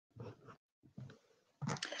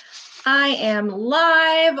I am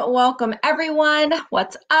live. Welcome, everyone.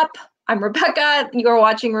 What's up? I'm Rebecca. You're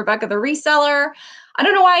watching Rebecca the Reseller. I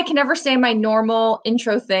don't know why I can never say my normal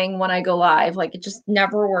intro thing when I go live. Like, it just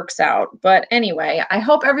never works out. But anyway, I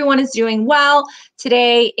hope everyone is doing well.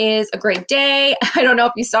 Today is a great day. I don't know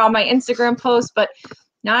if you saw my Instagram post, but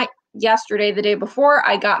not yesterday, the day before,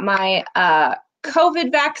 I got my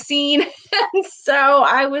COVID vaccine. And so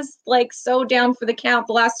I was like so down for the count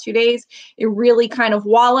the last 2 days. It really kind of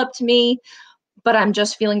walloped me, but I'm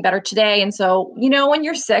just feeling better today. And so, when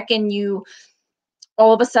you're sick and you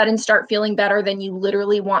all of a sudden start feeling better, then you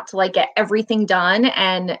literally want to like get everything done.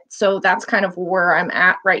 And so that's kind of where I'm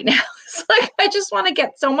at right now. It's like I just want to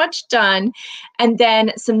get so much done. And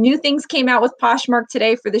then some new things came out with Poshmark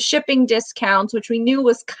today for the shipping discounts, which we knew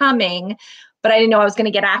was coming, but I didn't know I was going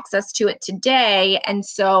to get access to it today. And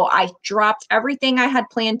so I dropped everything I had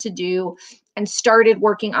planned to do and started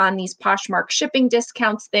working on these Poshmark shipping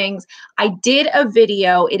discounts things. I did a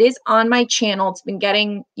video. It is on my channel. It's been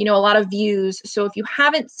getting, a lot of views. So if you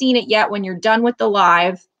haven't seen it yet, when you're done with the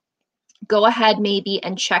live, go ahead maybe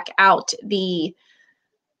and check out the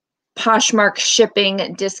Poshmark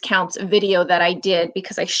shipping discounts video that I did,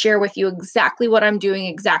 because I share with you exactly what I'm doing,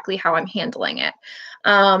 exactly how I'm handling it.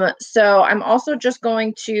 So I'm also just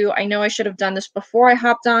going to, I know I should have done this before I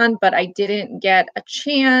hopped on, but I didn't get a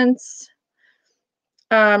chance.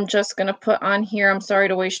 I'm just going to put on here, I'm sorry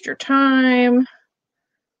to waste your time.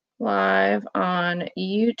 Live on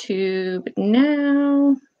YouTube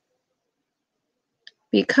now.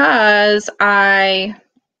 Because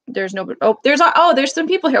there's nobody. There's some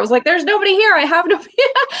people here. I was like, there's nobody here. I have nobody.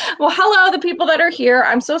 Well, hello, the people that are here.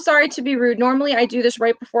 I'm so sorry to be rude. Normally I do this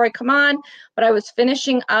right before I come on, but I was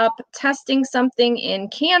finishing up testing something in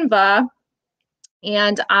Canva,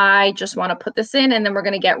 and I just want to put this in, and then we're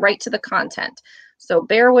going to get right to the content. So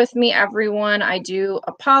bear with me, everyone. I do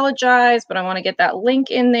apologize, but I want to get that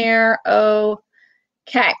link in there.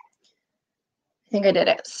 Okay. I think I did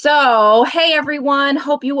it. So, hey everyone,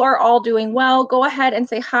 hope you are all doing well. Go ahead and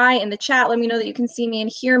say hi in the chat. Let me know that you can see me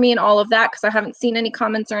and hear me and all of that, because I haven't seen any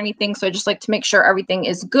comments or anything. So I just like to make sure everything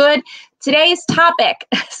is good. Today's topic,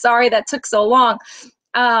 sorry that took so long.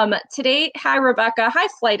 Hi Rebecca, hi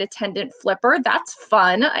flight attendant Flipper. That's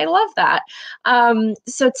fun. I love that.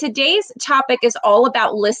 So today's topic is all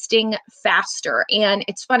about listing faster. And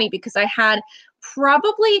it's funny because I had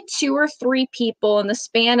probably 2 or 3 people in the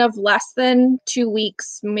span of less than 2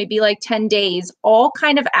 weeks, maybe like 10 days, all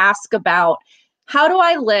kind of ask about, how do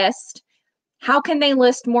I list? How can they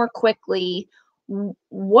list more quickly?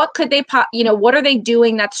 What could they what are they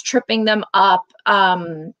doing that's tripping them up?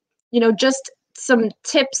 Just some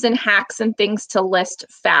tips and hacks and things to list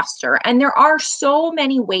faster. And there are so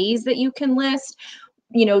many ways that you can list.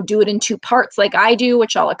 Do it in 2 parts like I do,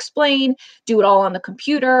 which I'll explain. Do it all on the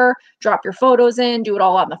computer, drop your photos in, do it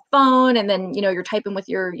all on the phone, and then, you're typing with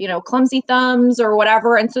your, clumsy thumbs or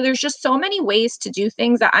whatever. And so there's just so many ways to do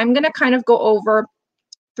things that I'm going to kind of go over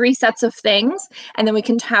 3 sets of things, and then we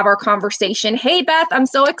can have our conversation. Hey, Beth, I'm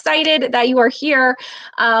so excited that you are here.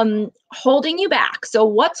 Holding you back. So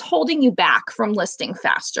what's holding you back from listing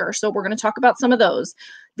faster? So we're going to talk about some of those,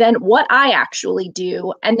 then what I actually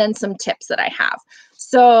do, and then some tips that I have.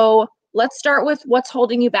 So let's start with what's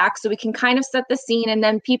holding you back, so we can kind of set the scene. And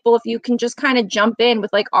then people, if you can just kind of jump in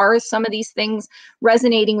with like, are some of these things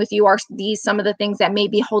resonating with you? Are these some of the things that may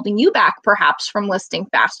be holding you back perhaps from listing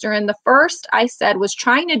faster? And the first I said was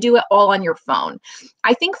trying to do it all on your phone.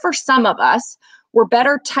 I think for some of us, we're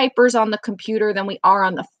better typers on the computer than we are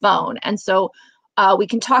on the phone. And so we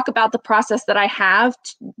can talk about the process that I have,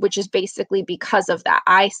 which is basically because of that.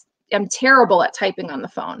 I am terrible at typing on the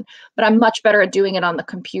phone, but I'm much better at doing it on the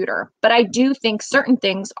computer. But I do think certain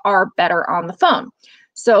things are better on the phone.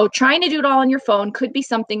 So trying to do it all on your phone could be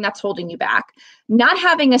something that's holding you back. Not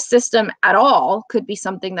having a system at all could be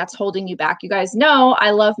something that's holding you back. You guys know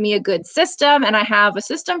I love me a good system, and I have a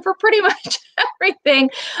system for pretty much everything.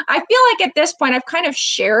 I feel like at this point, I've kind of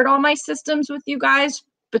shared all my systems with you guys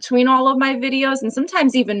between all of my videos, and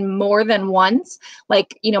sometimes even more than once,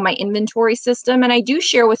 like, my inventory system. And I do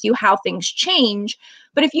share with you how things change.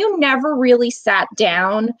 But if you never really sat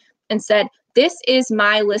down and said, this is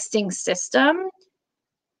my listing system,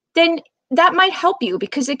 then that might help you,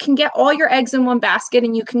 because it can get all your eggs in one basket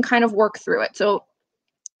and you can kind of work through it. So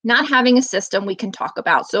not having a system we can talk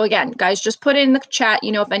about. So again, guys, just put it in the chat,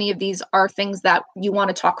 if any of these are things that you want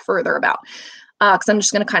to talk further about, because I'm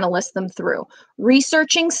just going to kind of list them through.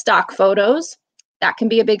 Researching stock photos. That can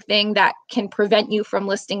be a big thing that can prevent you from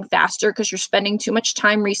listing faster, because you're spending too much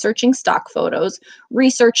time researching stock photos.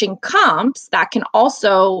 Researching comps, that can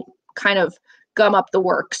also kind of gum up the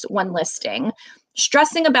works when listing.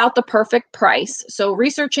 stressing about the perfect price. So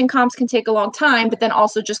researching comps can take a long time, but then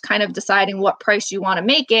also just kind of deciding what price you want to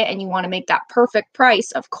make it, and you want to make that perfect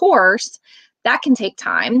price, of course, that can take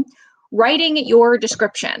time. Writing your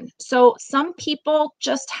description. So some people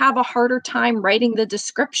just have a harder time writing the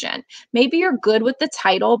description. Maybe you're good with the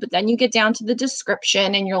title, but then you get down to the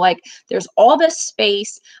description and you're like, there's all this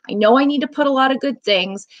space. I know I need to put a lot of good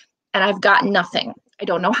things, and I've got nothing. I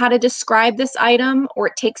don't know how to describe this item, or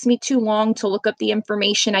it takes me too long to look up the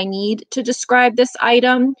information I need to describe this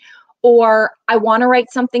item, or I want to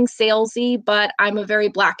write something salesy, but I'm a very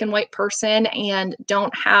black and white person and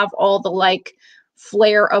don't have all the like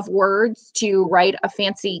flair of words to write a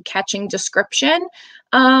fancy catching description,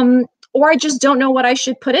 or I just don't know what I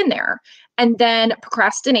should put in there. And then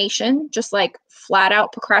procrastination, just like flat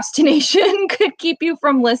out procrastination could keep you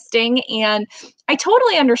from listing. And I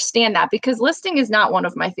totally understand that, because listing is not one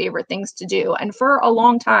of my favorite things to do. And for a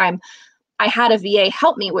long time, I had a VA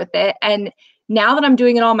help me with it. And now that I'm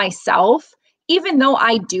doing it all myself, even though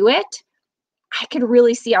I do it, I can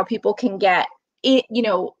really see how people can get it,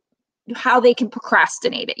 how they can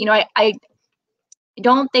procrastinate it. I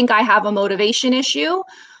don't think I have a motivation issue,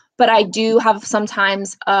 but I do have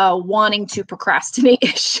sometimes wanting to procrastinate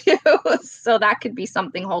issues. So that could be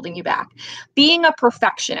something holding you back. Being a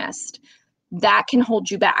perfectionist, that can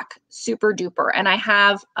hold you back super duper. And I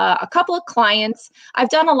have a couple of clients. I've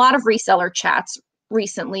done a lot of reseller chats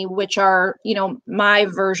recently, which are, my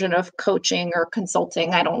version of coaching or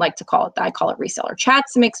consulting. I don't like to call it that. I call it reseller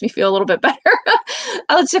chats. It makes me feel a little bit better.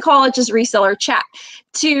 I like to call it just reseller chat.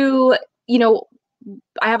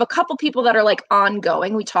 I have a couple people that are like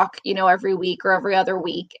ongoing. We talk, every week or every other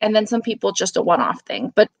week. And then some people just a one-off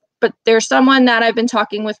thing. But there's someone that I've been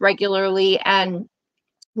talking with regularly, and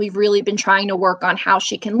we've really been trying to work on how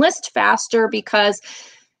she can list faster, because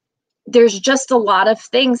there's just a lot of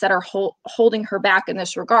things that are holding her back in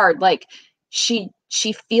this regard. Like she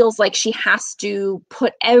feels like she has to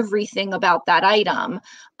put everything about that item.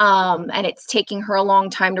 And it's taking her a long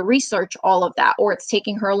time to research all of that, or it's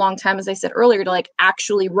taking her a long time, as I said earlier, to like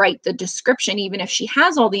actually write the description. Even if she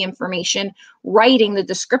has all the information, writing the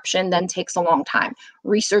description then takes a long time.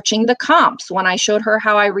 Researching the comps. When I showed her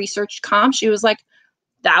how I researched comps, she was like,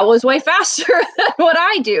 that was way faster than what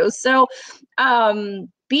I do. So,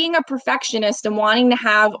 being a perfectionist and wanting to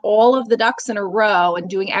have all of the ducks in a row and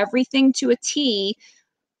doing everything to a T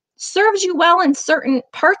serves you well in certain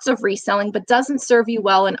parts of reselling, but doesn't serve you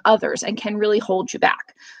well in others, and can really hold you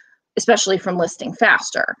back, especially from listing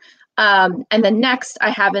faster. And then next,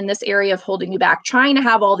 I have in this area of holding you back, trying to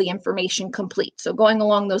have all the information complete. So going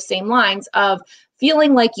along those same lines of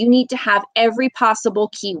feeling like you need to have every possible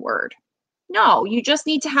keyword. No, you just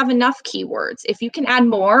need to have enough keywords. If you can add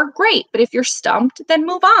more, great. But if you're stumped, then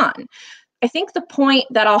move on. I think the point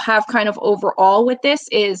that I'll have kind of overall with this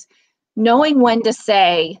is knowing when to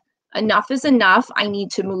say, enough is enough. I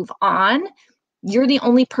need to move on. You're the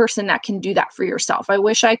only person that can do that for yourself. I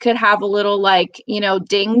wish I could have a little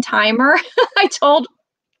ding timer. I told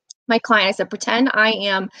my client, I said, pretend I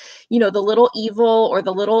am, the little evil or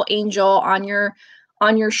the little angel on your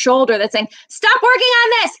shoulder that's saying, stop working on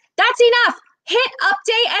this. That's enough. Hit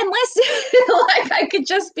update and listen. Like I could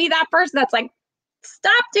just be that person that's like,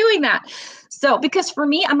 stop doing that. So, because for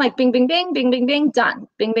me, I'm like, bing, bing, bing, bing, bing, bing, done.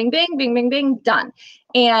 Bing, bing, bing, bing, bing, bing, done.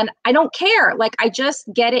 And I don't care. Like, I just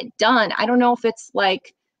get it done. I don't know if it's a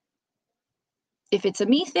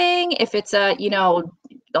me thing, if it's a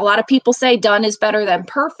lot of people say done is better than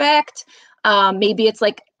perfect. Maybe it's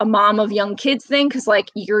like a mom of young kids thing, because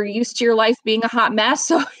like you're used to your life being a hot mess.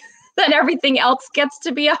 So then everything else gets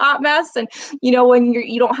to be a hot mess. And, when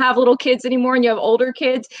you don't have little kids anymore and you have older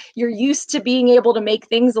kids, you're used to being able to make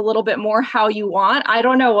things a little bit more how you want. I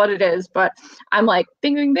don't know what it is, but I'm like,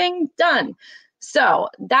 bing, bing, bing, done. So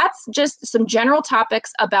that's just some general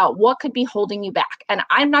topics about what could be holding you back. And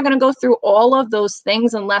I'm not going to go through all of those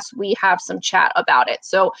things unless we have some chat about it.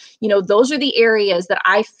 So, those are the areas that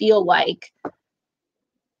I feel like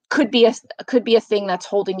could be a thing that's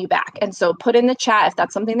holding you back. And so put in the chat if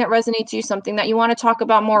that's something that resonates to you, something that you want to talk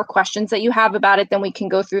about more, questions that you have about it, then we can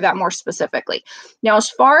go through that more specifically. Now, as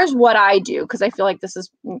far as what I do, because I feel like this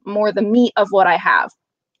is more the meat of what I have.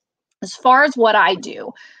 As far as what I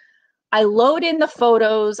do, I load in the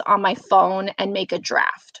photos on my phone and make a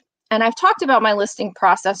draft. And I've talked about my listing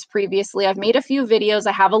process previously. I've made a few videos.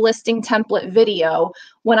 I have a listing template video.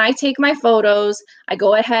 When I take my photos, I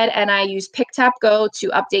go ahead and I use PicTapGo to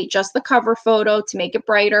update just the cover photo to make it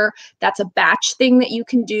brighter. That's a batch thing that you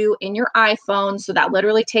can do in your iPhone. So that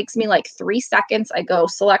literally takes me like 3 seconds. I go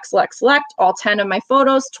select, select, select all 10 of my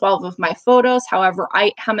photos, 12 of my photos, however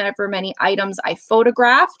many items I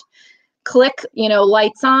photographed. click,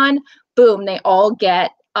 lights on, boom, they all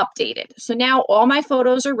get updated. So now all my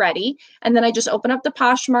photos are ready. And then I just open up the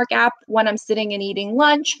Poshmark app when I'm sitting and eating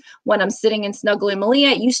lunch, when I'm sitting and snuggling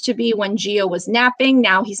Malia. It used to be when Gio was napping.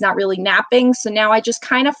 Now he's not really napping. So now I just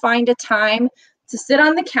kind of find a time to sit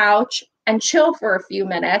on the couch and chill for a few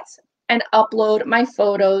minutes and upload my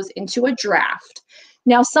photos into a draft.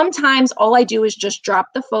 Now, sometimes all I do is just drop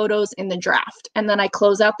the photos in the draft, and then I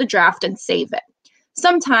close out the draft and save it.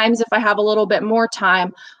 Sometimes if I have a little bit more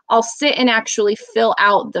time, I'll sit and actually fill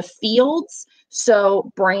out the fields.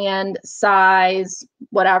 So brand, size,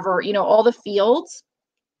 whatever, all the fields,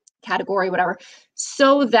 category, whatever,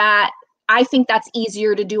 so that I think that's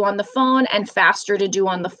easier to do on the phone and faster to do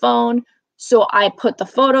on the phone. So I put the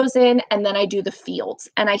photos in and then I do the fields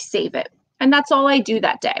and I save it. And that's all I do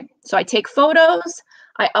that day. So I take photos,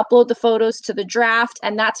 I upload the photos to the draft,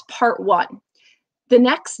 and that's part one. The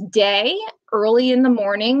next day, early in the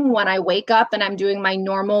morning, when I wake up and I'm doing my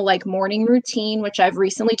normal morning routine, which I've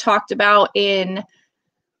recently talked about it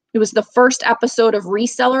was the first episode of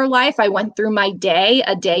Reseller Life. I went through my day,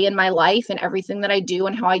 a day in my life, and everything that I do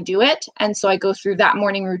and how I do it. And so I go through that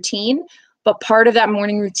morning routine. But part of that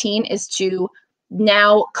morning routine is to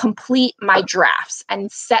now complete my drafts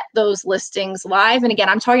and set those listings live. And again,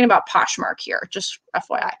 I'm talking about Poshmark here, just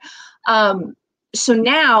FYI. So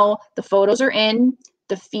now the photos are in,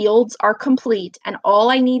 the fields are complete, and all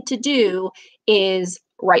I need to do is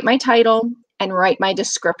write my title and write my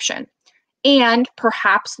description, and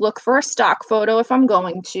perhaps look for a stock photo if I'm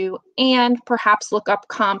going to, and perhaps look up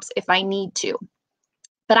comps if I need to.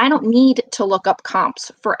 But I don't need to look up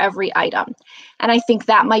comps for every item. And I think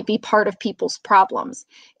that might be part of people's problems,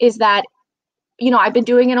 is that, I've been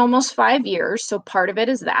doing it almost 5 years. So part of it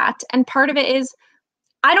is that. And part of it is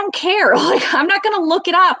I don't care. I'm not going to look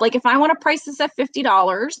it up. If I want to price this at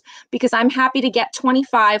 $50 because I'm happy to get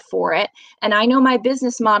 25 for it, and I know my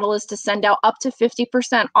business model is to send out up to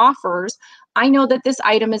 50% offers, I know that this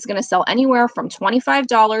item is going to sell anywhere from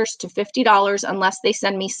 $25 to $50 unless they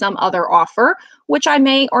send me some other offer, which I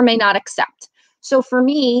may or may not accept. So for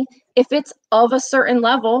me, if it's of a certain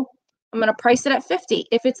level, I'm going to price it at 50.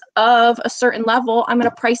 If it's of a certain level, I'm going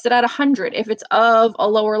to price it at 100. If it's of a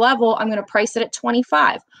lower level, I'm going to price it at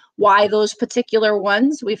 25. Why those particular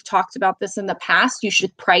ones? We've talked about this in the past. You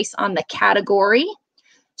should price on the category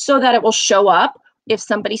so that it will show up if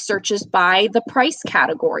somebody searches by the price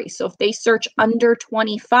category. So if they search under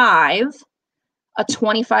 25, a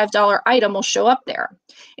 $25 item will show up there.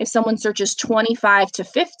 If someone searches 25 to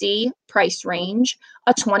 50 price range,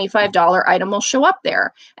 a $25 item will show up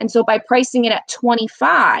there. And so by pricing it at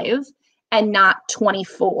 25 and not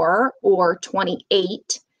 24 or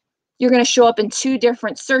 28, you're going to show up in two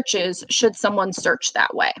different searches should someone search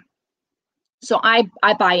that way. So I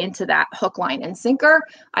buy into that hook, line, and sinker.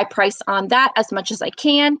 I price on that as much as I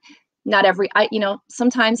can. Not every,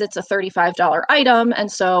 sometimes it's a $35 item,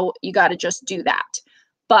 and so you got to just do that.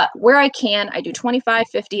 But where I can, I do 25,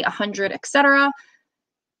 50, 100, etc.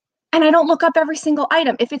 And I don't look up every single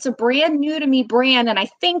item. If it's a brand new to me brand and I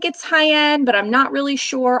think it's high end, but I'm not really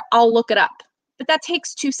sure, I'll look it up. But that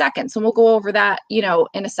takes 2 seconds, and we'll go over that, in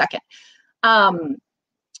a second.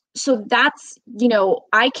 So that's,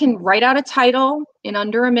 I can write out a title in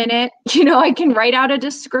under a minute. I can write out a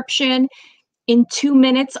description in 2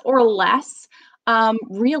 minutes or less,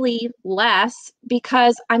 really less,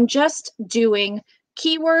 because I'm just doing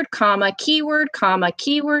keyword, comma, keyword, comma,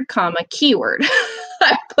 keyword, comma, keyword.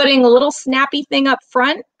 I'm putting a little snappy thing up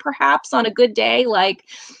front, perhaps on a good day, like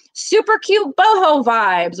super cute boho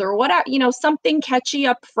vibes or whatever, something catchy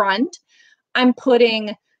up front. I'm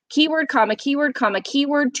putting keyword, comma, keyword, comma,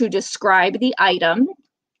 keyword to describe the item.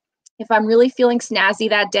 If I'm really feeling snazzy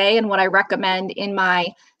that day, and what I recommend in my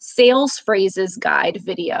sales phrases guide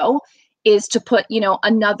video is to put,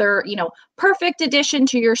 another, perfect addition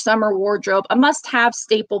to your summer wardrobe, a must-have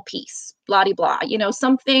staple piece, blah, blah,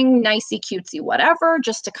 something nicey cutesy, whatever,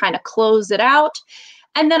 just to kind of close it out.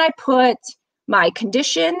 And then I put my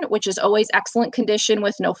condition, which is always excellent condition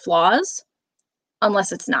with no flaws,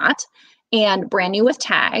 unless it's not, and brand new with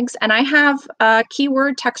tags. And I have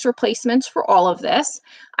keyword text replacements for all of this.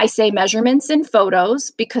 I say measurements in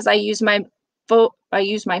photos because I use my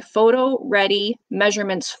photo ready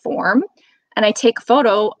measurements form, and I take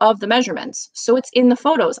photo of the measurements. So it's in the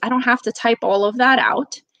photos. I don't have to type all of that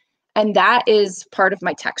out. And that is part of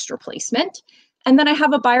my text replacement. And then I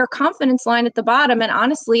have a buyer confidence line at the bottom. And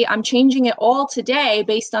honestly, I'm changing it all today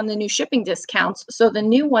based on the new shipping discounts. So the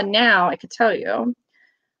new one now, I could tell you,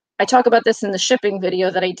 I talk about this in the shipping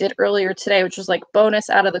video that I did earlier today, which was like bonus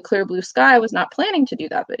out of the clear blue sky. I was not planning to do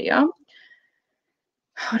that video.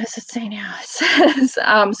 what does it say now? It says,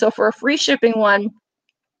 so for a free shipping one,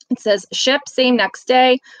 it says ship same next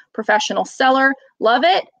day, professional seller, love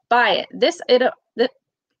it, buy it. This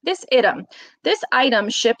item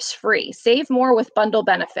ships free. Save more with bundle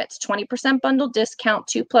benefits. 20% bundle discount,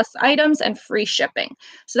 2+ items, and free shipping.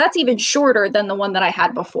 So that's even shorter than the one that I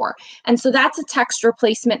had before. And so that's a text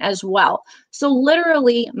replacement as well. So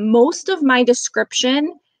literally most of my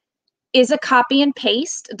description is a copy and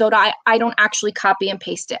paste, though I don't actually copy and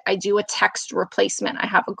paste it. I do a text replacement. I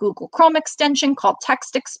have a Google Chrome extension called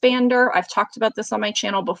Text Expander. I've talked about this on my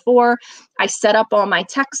channel before. I set up all my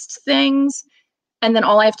text things, and then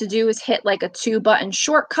all I have to do is hit like a 2-button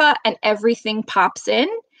shortcut and everything pops in.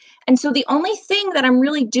 And so the only thing that I'm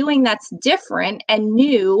really doing that's different and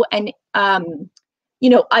new and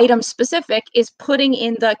item specific is putting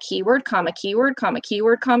in the keyword, comma, keyword, comma,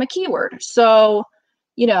 keyword, comma, keyword. So,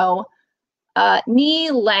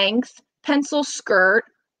 knee length, pencil skirt,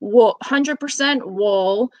 wool, 100%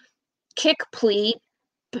 wool, kick pleat,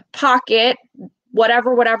 pocket,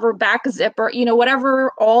 whatever, back zipper,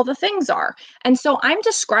 whatever all the things are. And so I'm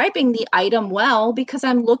describing the item well because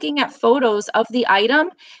I'm looking at photos of the item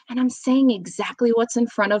and I'm saying exactly what's in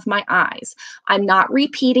front of my eyes. I'm not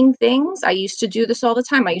repeating things. I used to do this all the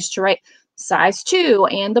time. I used to write size 2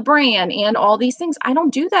 and the brand and all these things. I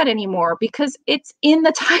don't do that anymore because it's in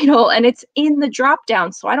the title and it's in the drop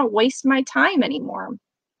down. So I don't waste my time anymore.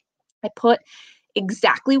 I put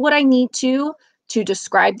exactly what I need to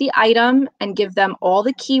describe the item and give them all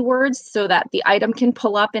the keywords so that the item can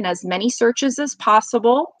pull up in as many searches as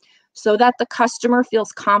possible so that the customer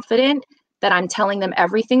feels confident that I'm telling them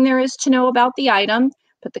everything there is to know about the item.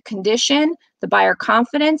 But the condition, the buyer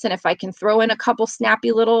confidence, and if I can throw in a couple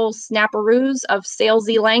snappy little snapperoos of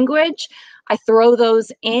salesy language, I throw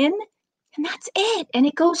those in and that's it. And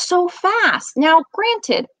it goes so fast. Now,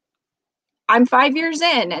 granted, I'm 5 years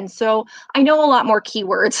in, and so I know a lot more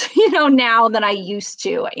keywords, now than I used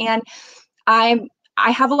to. And I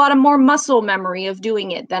have a lot of more muscle memory of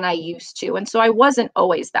doing it than I used to. And so I wasn't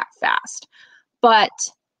always that fast. But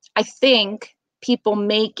I think people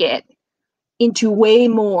make it into way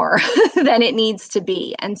more than it needs to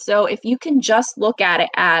be. And so if you can just look at it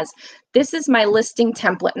as, this is my listing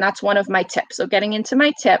template, and that's one of my tips. So getting into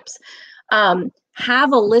my tips,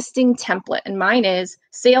 have a listing template. And mine is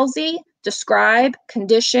salesy, describe,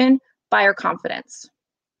 condition, buyer confidence.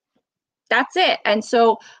 That's it. And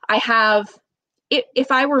so I have,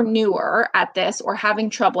 if I were newer at this or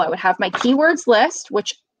having trouble, I would have my keywords list,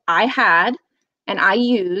 which I had and I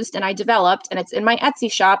used and I developed, and it's in my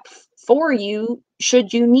Etsy shop for you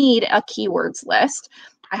should you need a keywords list.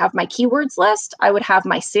 I have my keywords list. I would have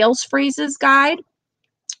my sales phrases guide,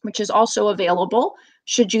 which is also available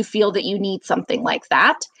should you feel that you need something like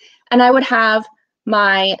that. And I would have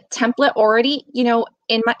my template already,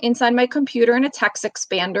 inside my computer in a text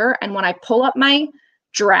expander. And when I pull up my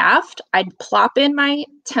draft, I'd plop in my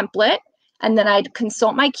template, and then I'd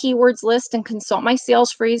consult my keywords list and consult my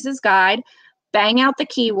sales phrases guide, bang out the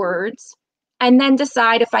keywords, and then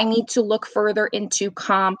decide if I need to look further into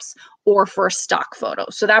comps or for a stock photo.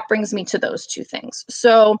 So that brings me to those two things.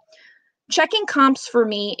 So checking comps for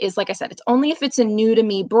me is, like I said, it's only if it's a new to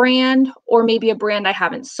me brand or maybe a brand I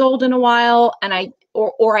haven't sold in a while, and I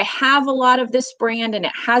have a lot of this brand and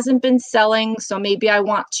it hasn't been selling. So maybe I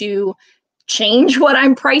want to change what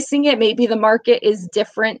I'm pricing it. Maybe the market is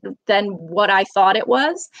different than what I thought it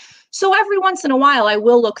was. So every once in a while, I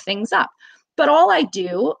will look things up. But all I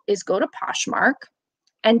do is go to Poshmark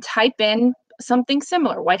and type in something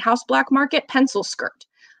similar, White House Black Market pencil skirt.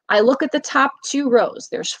 I look at the top 2 rows.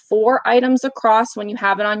 There's 4 items across when you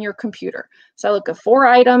have it on your computer. So I look at 4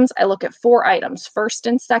 items. I look at 4 items, first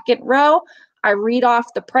and second row. I read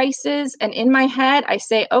off the prices, and in my head, I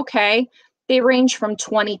say, okay, they range from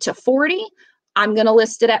 20 to 40. I'm going to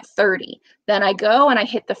list it at 30. Then I go and I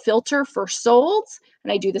hit the filter for solds,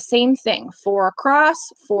 and I do the same thing. 4 across,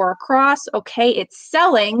 4 across. Okay, it's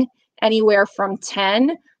selling anywhere from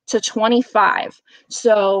 10 to 25.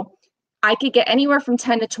 So I could get anywhere from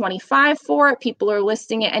 10 to 25 for it. People are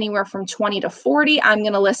listing it anywhere from 20 to 40. I'm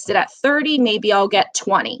going to list it at 30. Maybe I'll get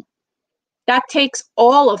 20. That takes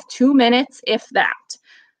all of 2 minutes, if that.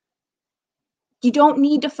 You don't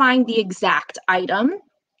need to find the exact item.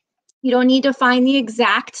 You don't need to find the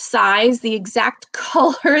exact size, the exact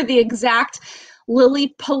color, the exact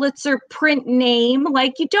Lilly Pulitzer print name.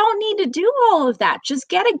 Like, you don't need to do all of that. Just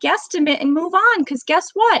get a guesstimate and move on, because guess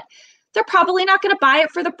what? They're probably not going to buy it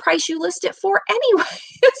for the price you list it for anyway.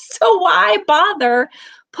 So why bother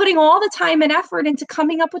putting all the time and effort into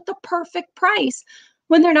coming up with the perfect price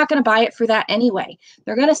when they're not going to buy it for that anyway?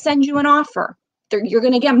 They're going to send you an offer. You're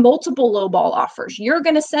going to get multiple lowball offers. You're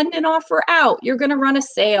going to send an offer out. You're going to run a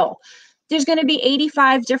sale. There's going to be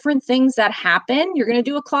 85 different things that happen. You're going to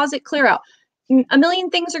do a closet clear out. A million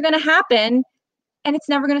things are going to happen, and it's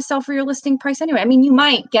never going to sell for your listing price anyway. I mean, you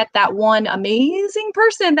might get that one amazing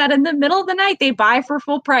person that in the middle of the night, they buy for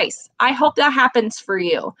full price. I hope that happens for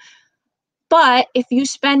you. But if you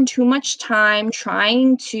spend too much time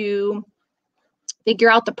trying to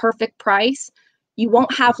figure out the perfect price, you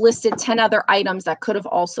won't have listed 10 other items that could have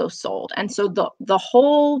also sold. And so the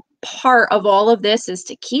whole part of all of this is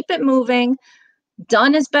to keep it moving.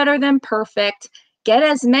 Done is better than perfect. Get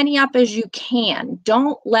as many up as you can.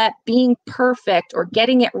 Don't let being perfect or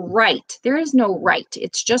getting it right. There is no right.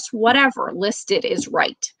 It's just whatever listed is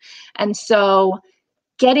right. And so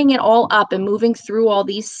getting it all up and moving through all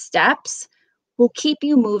these steps will keep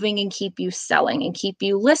you moving and keep you selling and keep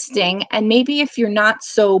you listing. And maybe if you're not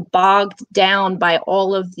so bogged down by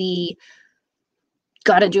all of the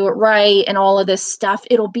got to do it right and all of this stuff,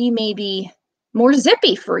 it'll be maybe more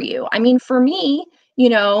zippy for you. I mean, for me,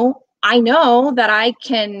 I know that I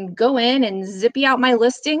can go in and zippy out my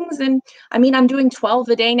listings. And I mean, I'm doing 12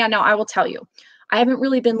 a day now. Now, I will tell you, I haven't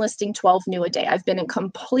really been listing 12 new a day. I've been in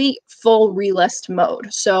complete full relist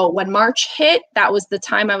mode. So when March hit, that was the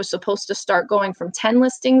time I was supposed to start going from 10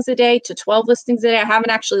 listings a day to 12 listings a day. I haven't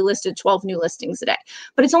actually listed 12 new listings a day,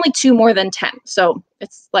 but it's only 2 more than 10. So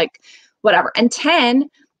it's like whatever. And 10,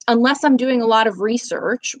 unless I'm doing a lot of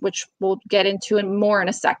research, which we'll get into more in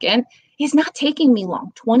a second, is not taking me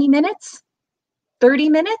long. 20 minutes, 30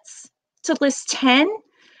 minutes to list 10,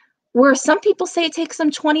 where some people say it takes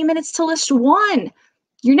them 20 minutes to list 1.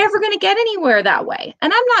 You're never going to get anywhere that way.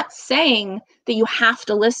 And I'm not saying that you have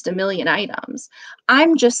to list a million items.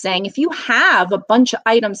 I'm just saying if you have a bunch of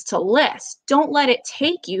items to list, don't let it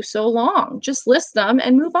take you so long. Just list them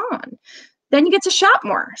and move on. Then you get to shop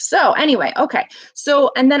more. So anyway, okay.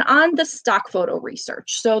 So, and then on the stock photo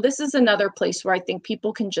research. So this is another place where I think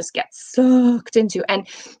people can just get sucked into, and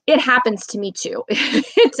it happens to me too.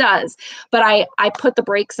 It does, but I put the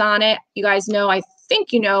brakes on it. You guys know, I think,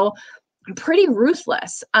 I'm pretty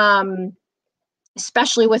ruthless,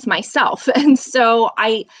 especially with myself. And so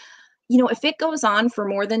if it goes on for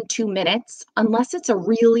more than 2 minutes, unless it's a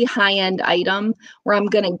really high-end item where I'm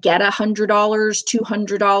going to get $100,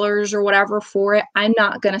 $200 or whatever for it, I'm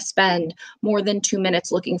not going to spend more than 2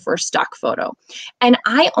 minutes looking for a stock photo. And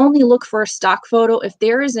I only look for a stock photo if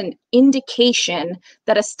there is an indication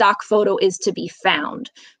that a stock photo is to be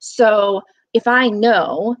found. So if I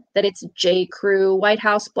know that it's J. Crew, White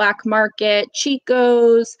House Black Market,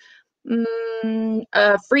 Chico's,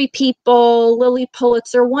 Free People, Lily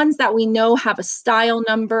Pulitzer, ones that we know have a style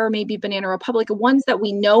number, maybe Banana Republic, ones that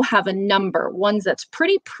we know have a number, ones that's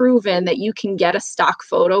pretty proven that you can get a stock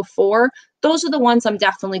photo for. Those are the ones I'm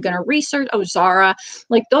definitely going to research. Oh, Zara,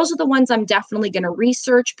 like those are the ones I'm definitely going to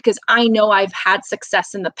research because I know I've had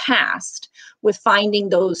success in the past with finding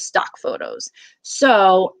those stock photos.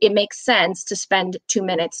 So it makes sense to spend 2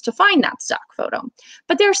 minutes to find that stock photo.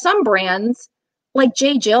 But there are some brands like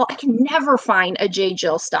J. Jill, I can never find a J.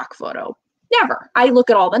 Jill stock photo. Never. I look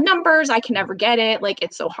at all the numbers. I can never get it. Like,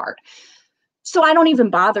 it's so hard. So I don't even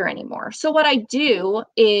bother anymore. So what I do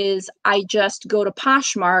is I just go to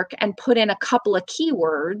Poshmark and put in a couple of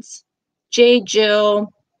keywords, J.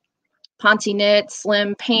 Jill, Ponte knit,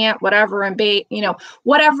 slim pant, whatever, and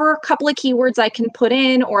whatever couple of keywords I can put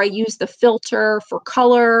in, or I use the filter for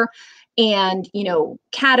color and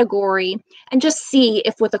category, and just see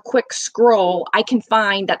if with a quick scroll I can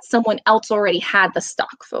find that someone else already had the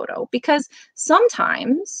stock photo, because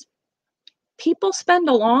sometimes people spend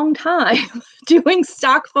a long time doing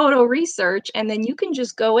stock photo research, and then you can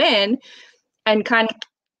just go in and kind of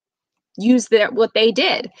use what they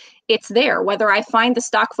did. It's there. Whether I find the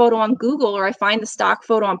stock photo on Google or I find the stock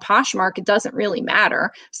photo on Poshmark, it doesn't really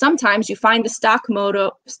matter. Sometimes you find the stock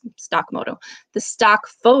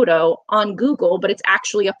photo on Google, but it's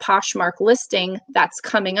actually a Poshmark listing that's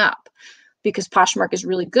coming up because Poshmark is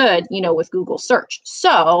really good, with Google search.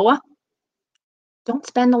 So don't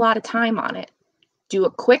spend a lot of time on it. Do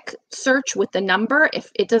a quick search with the number. If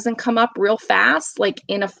it doesn't come up real fast, like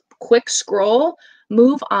in a quick scroll,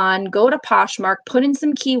 move on, go to Poshmark, put in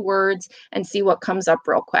some keywords and see what comes up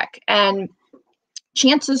real quick. And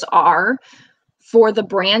chances are, for the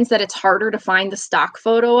brands that it's harder to find the stock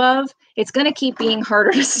photo of, it's going to keep being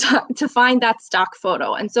harder to find that stock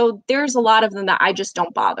photo. And so there's a lot of them that I just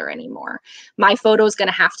don't bother anymore. My photo is going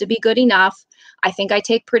to have to be good enough. I think I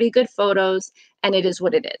take pretty good photos, and it is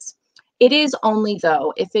what it is. It is only,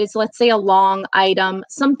 though, if it's, let's say, a long item,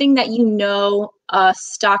 something that a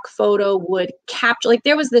stock photo would capture. Like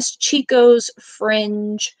there was this Chico's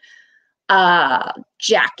fringe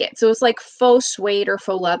jacket. So it was like faux suede or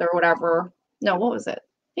faux leather or whatever. No, what was it?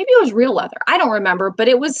 Maybe it was real leather. I don't remember, but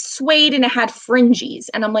it was suede and it had fringes.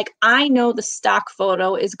 And I'm like, I know the stock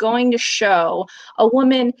photo is going to show a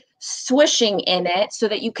woman swishing in it so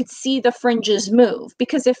that you could see the fringes move.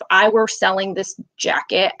 Because if I were selling this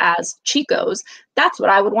jacket as Chico's, that's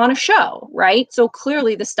what I would want to show, right? So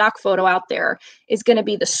clearly the stock photo out there is going to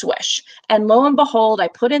be the swish. And lo and behold, I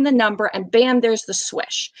put in the number and bam, there's the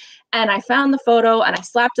swish. And I found the photo and I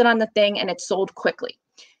slapped it on the thing and it sold quickly.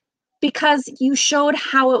 Because you showed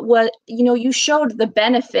how it was, you showed the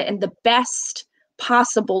benefit and the best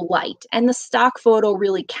possible light. And the stock photo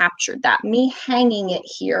really captured that. Me hanging it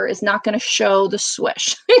here is not going to show the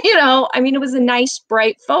swish. It was a nice,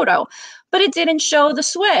 bright photo, but it didn't show the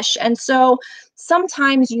swish. And so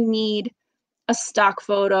sometimes you need a stock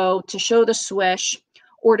photo to show the swish,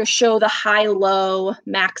 or to show the high-low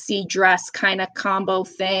maxi dress kind of combo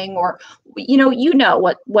thing, or what you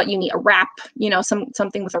need, a wrap,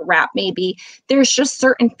 something with a wrap maybe. There's just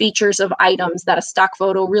certain features of items that a stock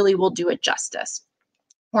photo really will do it justice.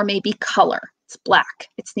 Or maybe color. It's black,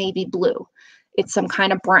 it's navy blue, it's some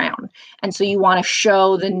kind of brown. And so you want to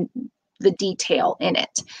show the detail in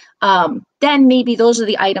it. Then maybe those are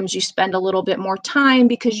the items you spend a little bit more time,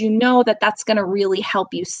 because you know that that's going to really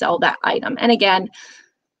help you sell that item. And again,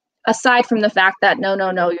 aside from the fact that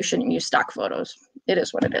no, you shouldn't use stock photos. It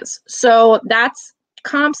is what it is. So that's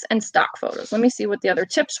comps and stock photos. Let me see what the other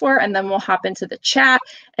tips were, and then we'll hop into the chat,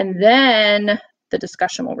 and then the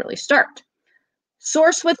discussion will really start.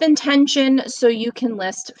 Source with intention so you can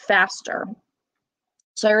list faster.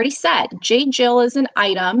 So I already said J. Jill is an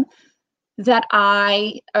item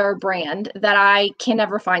or brand that I can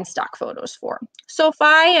never find stock photos for. So if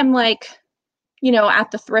I am like, at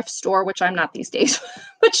the thrift store, which I'm not these days,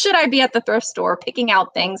 but should I be at the thrift store picking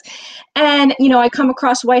out things? And, I come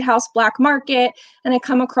across White House Black Market and I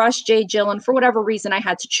come across J. Jill, and for whatever reason I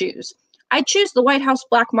had to choose. I choose the White House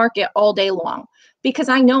Black Market all day long, because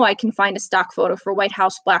I know I can find a stock photo for White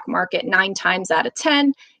House Black Market 9 times out of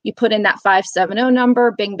 10. You put in that 570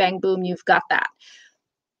 number, bing, bang, boom, you've got that.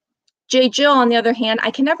 J. Jill, on the other hand, I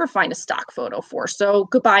can never find a stock photo for, so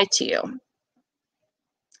goodbye to you.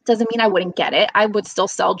 Doesn't mean I wouldn't get it. I would still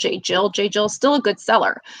sell J. Jill. J. Jill is still a good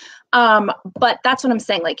seller. But that's what I'm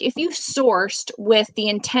saying. Like, if you sourced with the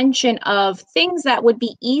intention of things that would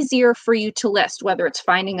be easier for you to list, whether it's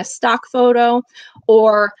finding a stock photo,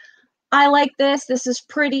 or I like this is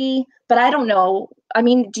pretty, but I don't know.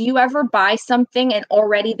 Do you ever buy something and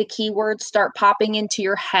already the keywords start popping into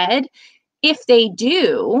your head? If they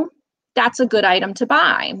do, that's a good item to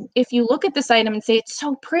buy. If you look at this item and say, it's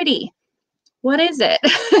so pretty, what is it?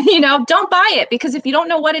 Don't buy it, because if you don't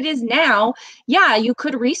know what it is now, yeah, you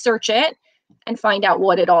could research it and find out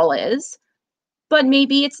what it all is, but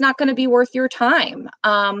maybe it's not going to be worth your time.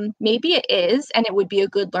 Maybe it is, and it would be a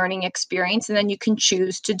good learning experience, and then you can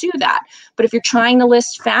choose to do that. But if you're trying to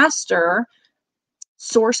list faster,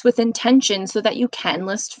 source with intention so that you can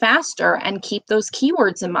list faster and keep those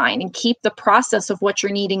keywords in mind and keep the process of what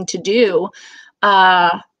you're needing to do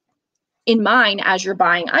in mind as you're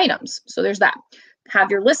buying items. So there's that.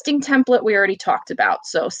 Have your listing template we already talked about.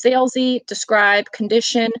 So salesy, describe,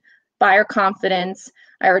 condition, buyer confidence.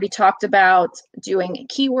 I already talked about doing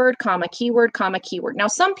keyword, comma, keyword, comma, keyword. Now,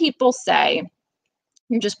 some people say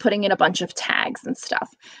you're just putting in a bunch of tags and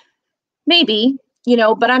stuff. Maybe,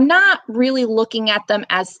 but I'm not really looking at them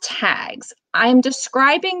as tags. I'm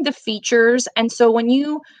describing the features. And so when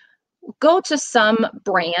you go to some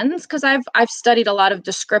brands, because I've studied a lot of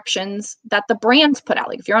descriptions that the brands put out.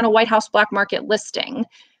 Like if you're on a White House Black Market listing,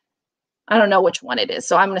 I don't know which one it is,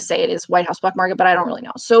 so I'm going to say it is White House Black Market, but I don't really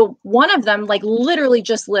know. So one of them like literally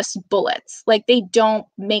just lists bullets. Like they don't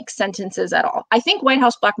make sentences at all. I think White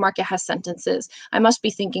House Black Market has sentences. I must be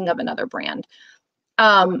thinking of another brand.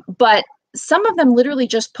 But some of them literally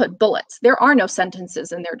just put bullets. There are no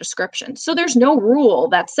sentences in their description. So there's no rule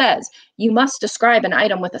that says you must describe an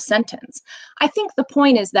item with a sentence. I think the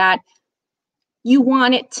point is that you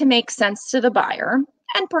want it to make sense to the buyer,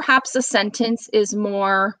 and perhaps a sentence is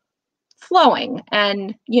more flowing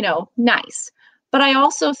and, nice. But I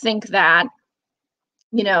also think that,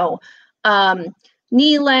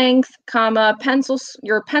 knee length, comma,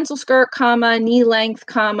 your pencil skirt, comma, knee length,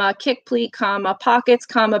 comma, kick pleat, comma, pockets,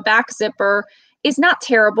 comma, back zipper is not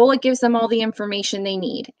terrible. It gives them all the information they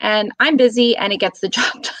need. And I'm busy and it gets the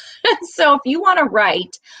job done. So if you want to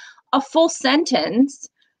write a full sentence,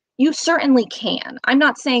 you certainly can. I'm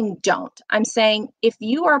not saying don't. I'm saying if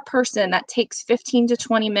you are a person that takes 15 to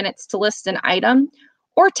 20 minutes to list an item,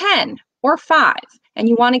 or 10 or 5, and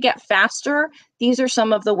you want to get faster, these are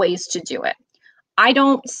some of the ways to do it. I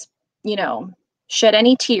don't you know, shed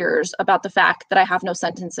any tears about the fact that I have no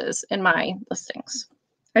sentences in my listings.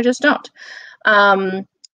 I just don't.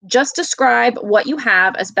 Just describe what you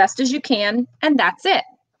have as best as you can, and that's it.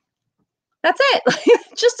 That's it.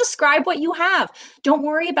 Just describe what you have. Don't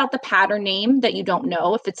worry about the pattern name that you don't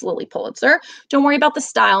know if it's Lily Pulitzer. Don't worry about the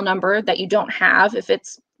style number that you don't have if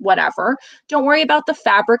it's whatever. Don't worry about the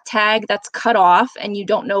fabric tag that's cut off and you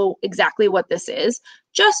don't know exactly what this is.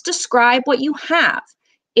 Just describe what you have.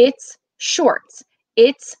 It's shorts.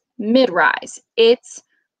 It's mid-rise. It's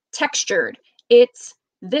textured. It's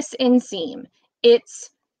this inseam. It's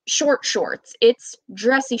short shorts. It's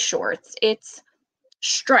dressy shorts. It's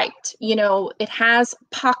striped, it has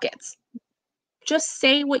pockets. Just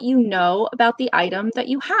say what you know about the item that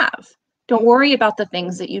you have. Don't worry about the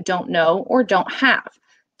things that you don't know or don't have.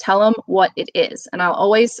 Tell them what it is. And I'll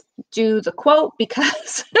always do the quote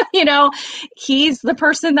because, he's the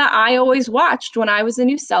person that I always watched when I was a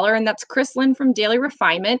new seller, and that's Chris Lynn from Daily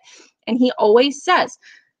Refinement. And he always says,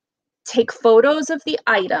 take photos of the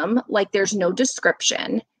item like there's no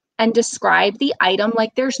description and describe the item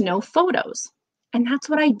like there's no photos. And that's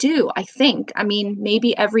what I do, I think. I mean,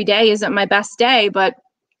 maybe every day isn't my best day, but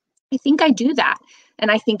I think I do that.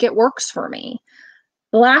 And I think it works for me.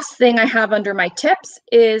 The last thing I have under my tips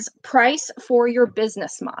is price for your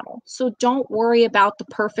business model. So don't worry about the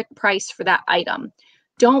perfect price for that item.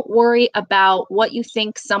 Don't worry about what you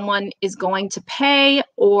think someone is going to pay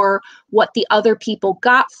or what the other people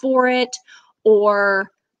got for it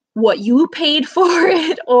or what you paid for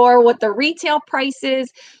it or what the retail price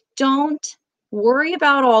is. Don't worry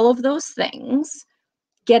about all of those things.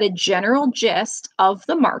 Get a general gist of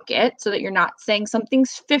the market so that you're not saying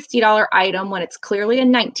something's $50 item when it's clearly a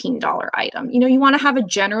 $19 item. You want to have a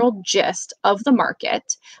general gist of the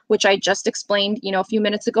market, which I just explained, a few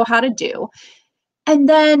minutes ago how to do. And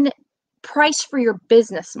then price for your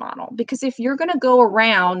business model. Because if you're going to go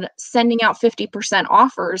around sending out 50%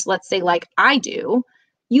 offers, let's say like I do,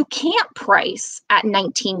 you can't price at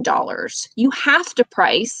 $19. You have to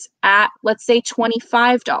price at, let's say,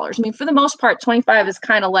 $25. I mean, for the most part, 25 is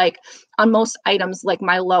kind of like on most items, like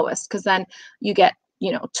my lowest, because then you get,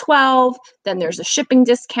 12, then there's a shipping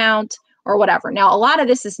discount or whatever. Now, a lot of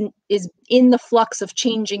this is in the flux of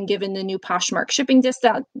changing given the new Poshmark shipping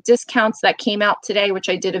discounts that came out today, which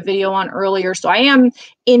I did a video on earlier. So I am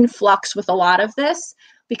in flux with a lot of this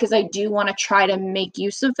because I do want to try to make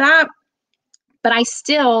use of that. But I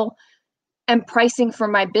still am pricing for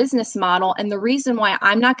my business model. And the reason why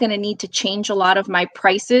I'm not going to need to change a lot of my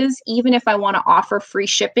prices, even if I want to offer free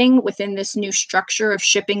shipping within this new structure of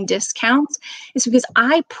shipping discounts, is because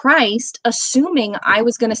I priced assuming I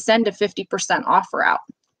was going to send a 50% offer out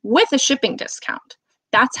with a shipping discount.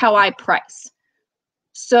 That's how I price.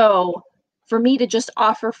 So for me to just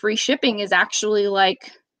offer free shipping is actually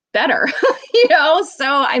like better, So,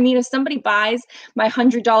 I mean, if somebody buys my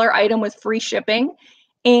 $100 item with free shipping,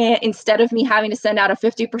 and instead of me having to send out a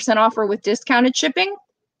 50% offer with discounted shipping,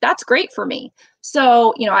 that's great for me.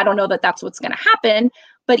 So, I don't know that that's what's going to happen,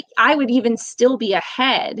 but I would even still be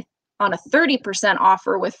ahead on a 30%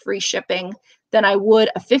 offer with free shipping than I would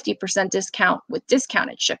a 50% discount with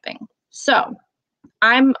discounted shipping. So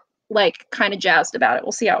I'm like kind of jazzed about it.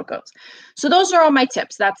 We'll see how it goes. So those are all my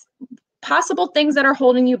tips. That's possible things that are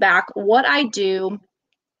holding you back, what I do,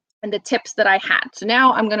 and the tips that I had. So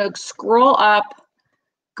now I'm going to scroll up,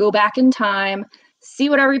 go back in time, see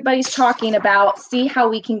what everybody's talking about, see how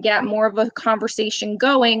we can get more of a conversation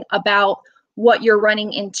going about what you're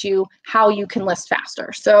running into, how you can list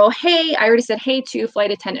faster. So, hey, I already said hey to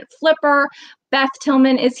Flight Attendant Flipper. Beth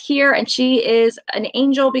Tillman is here, and she is an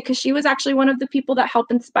angel because she was actually one of the people that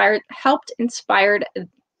helped inspire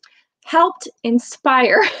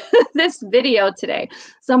this video today.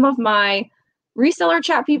 Some of my reseller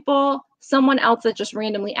chat people, someone else that just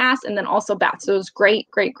randomly asked, and then also Beth. So it was great,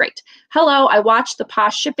 great, great. Hello, I watched the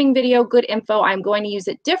Posh shipping video. Good info. I'm going to use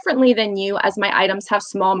it differently than you as my items have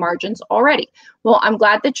small margins already. Well, I'm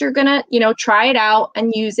glad that you're going to, try it out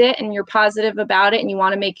and use it and you're positive about it and you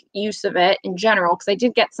want to make use of it in general. Because I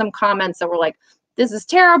did get some comments that were like, this is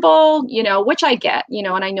terrible, which I get, and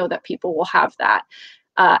I know that people will have that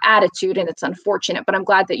attitude and it's unfortunate, but I'm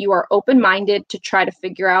glad that you are open-minded to try to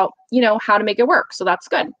figure out, how to make it work. So that's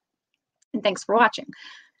good. And thanks for watching.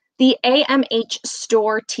 The AMH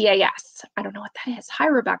Store TAS. I don't know what that is. Hi,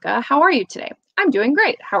 Rebecca. How are you today? I'm doing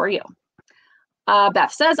great. How are you?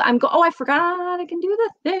 Beth says, oh, I forgot I can do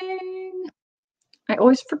the thing. I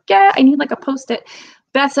always forget. I need like a Post-it.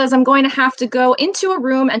 Beth says, I'm going to have to go into a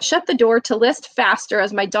room and shut the door to list faster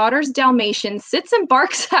as my daughter's Dalmatian sits and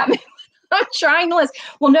barks at me. I'm trying to list.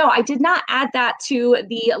 Well, no, I did not add that to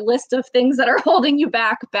the list of things that are holding you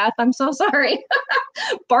back, Beth. I'm so sorry.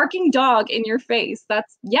 Barking dog in your face.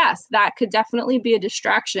 Yes, that could definitely be a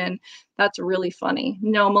distraction. That's really funny.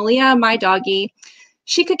 No, Malia, my doggie,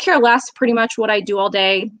 she could care less pretty much what I do all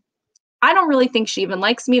day. I don't really think she even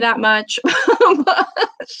likes me that much.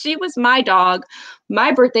 She was my dog,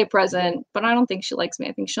 my birthday present, but I don't think she likes me.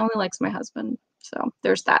 I think she only likes my husband. So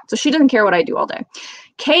there's that. So she doesn't care what I do all day.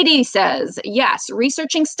 Katie says, yes,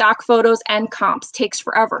 researching stock photos and comps takes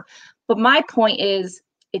forever. But my point is,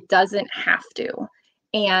 it doesn't have to.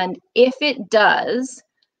 And if it does,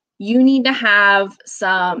 you need to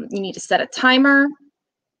set a timer,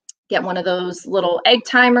 get one of those little egg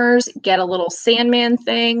timers, get a little Sandman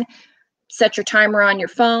thing, set your timer on your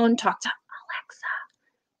phone, talk to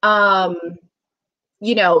Alexa.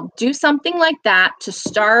 Do something like that to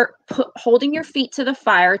start holding your feet to the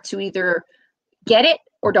fire to either get it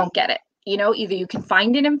or don't get it. Either you can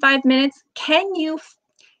find it in 5 minutes. If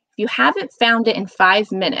you haven't found it in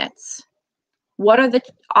 5 minutes, what are the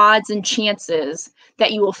odds and chances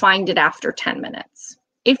that you will find it after 10 minutes?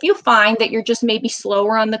 If you find that you're just maybe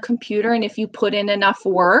slower on the computer, and if you put in enough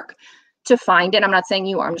work to find it, I'm not saying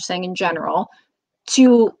you are, I'm just saying in general,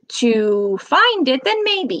 to find it, then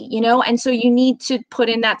maybe, and so you need to put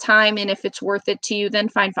in that time, and if it's worth it to you, then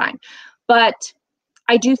fine. But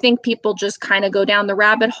I do think people just kind of go down the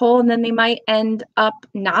rabbit hole, and then they might end up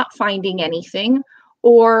not finding anything,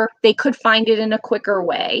 or they could find it in a quicker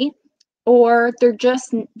way, or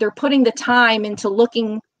they're putting the time into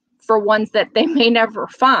looking for ones that they may never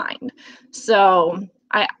find. So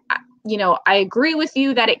I agree with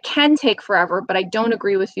you that it can take forever, but I don't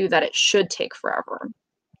agree with you that it should take forever.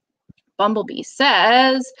 Bumblebee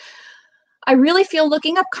says, I really feel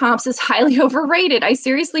looking up comps is highly overrated. I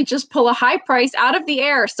seriously just pull a high price out of the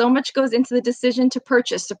air. So much goes into the decision to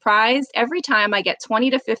purchase. Surprised every time I get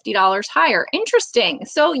 $20 to $50 higher. Interesting.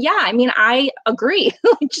 So yeah, I agree.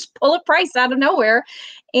 Just pull a price out of nowhere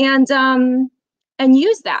and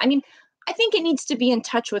use that. I think it needs to be in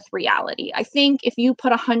touch with reality. I think if you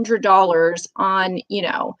put $100 on,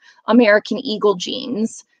 American Eagle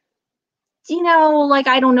jeans,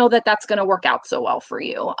 I don't know that that's going to work out so well for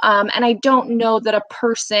you. And I don't know that a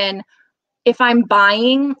person, if I'm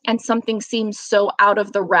buying and something seems so out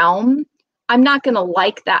of the realm, I'm not going to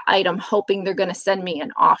like that item hoping they're going to send me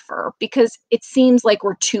an offer because it seems like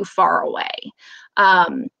we're too far away.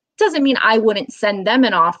 Doesn't mean I wouldn't send them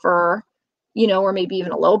an offer, or maybe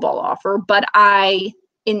even a lowball offer, but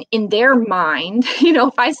in their mind,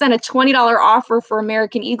 if I send a $20 offer for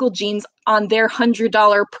American Eagle jeans on their $100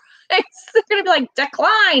 price, they're going to be like,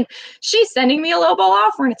 decline. She's sending me a lowball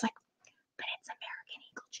offer. And it's like, but it's American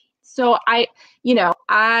Eagle jeans. So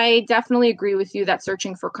I definitely agree with you that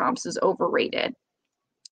searching for comps is overrated.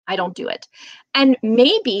 I don't do it. And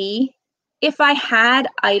maybe if I had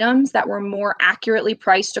items that were more accurately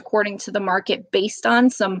priced according to the market based on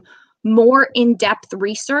some more in-depth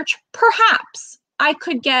research, perhaps I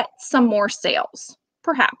could get some more sales,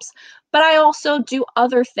 perhaps. But I also do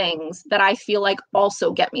other things that I feel like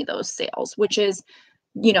also get me those sales, which is,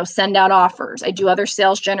 send out offers. I do other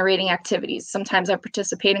sales generating activities. Sometimes I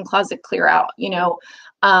participate in closet clear out,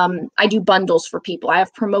 I do bundles for people. I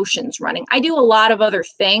have promotions running. I do a lot of other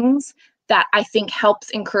things that I think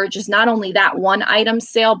encourages not only that one item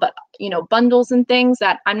sale, but, bundles and things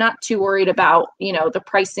that I'm not too worried about, the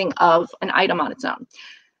pricing of an item on its own.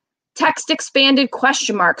 Text expanded ?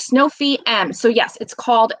 Snow fee M. So yes, it's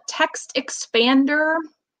called text expander.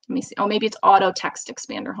 Let me see. Oh, maybe it's auto text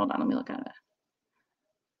expander. Hold on, let me look at it.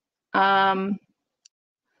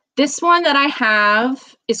 This one that I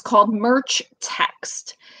have is called merch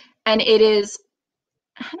text, and it is,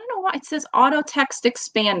 I don't know why it says auto text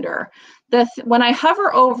expander. When I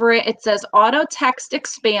hover over it, it says auto text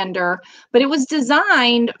expander, but it was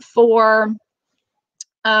designed for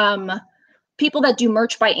people that do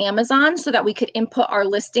merch by Amazon so that we could input our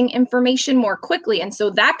listing information more quickly. And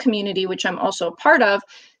so that community, which I'm also a part of,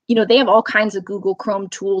 they have all kinds of Google Chrome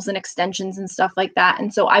tools and extensions and stuff like that.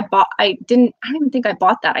 And so I don't even think I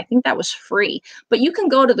bought that. I think that was free, but you can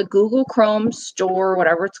go to the Google Chrome store,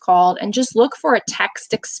 whatever it's called, and just look for a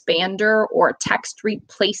text expander or a text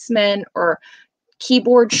replacement or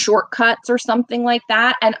keyboard shortcuts or something like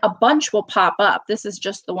that. And a bunch will pop up. This is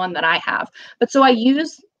just the one that I have. But so I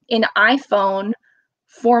use an iPhone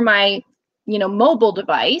for my, mobile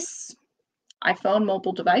device,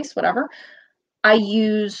 whatever. I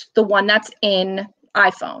use the one that's in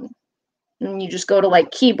iPhone. And you just go to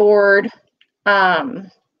keyboard, what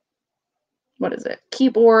is it?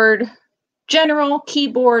 Keyboard general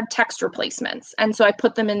keyboard text replacements. And so I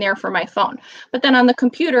put them in there for my phone. But then on the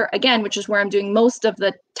computer, again, which is where I'm doing most of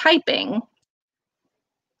the typing,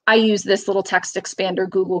 I use this little text expander,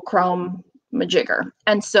 Google Chrome majigger.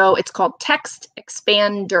 And so it's called Text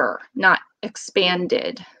Expander, not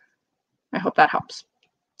expanded. I hope that helps.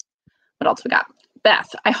 What else we got?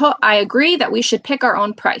 Beth, I agree that we should pick our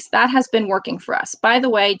own price. That has been working for us. By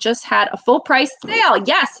the way, just had a full price sale.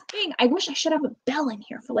 Yes, dang, I wish I should have a bell in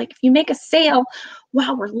here for like, if you make a sale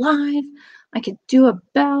while we're live, I could do a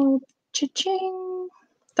bell, cha-ching.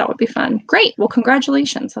 That would be fun. Great, well,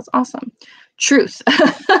 congratulations, that's awesome. Truth,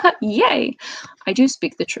 yay. I do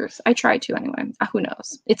speak the truth. I try to anyway, who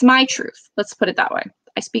knows? It's my truth, let's put it that way.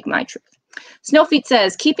 I speak my truth. Snowfeet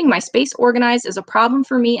says, keeping my space organized is a problem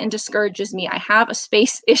for me and discourages me. I have a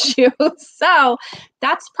space issue. So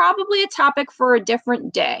that's probably a topic for a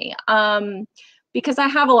different day, because I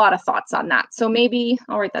have a lot of thoughts on that. So maybe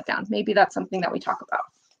I'll write that down. Maybe that's something that we talk about.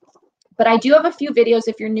 But I do have a few videos,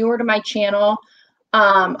 if you're newer to my channel,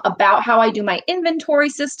 about how I do my inventory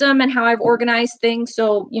system and how I've organized things.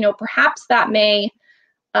 So, you know, perhaps that may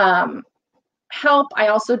help. I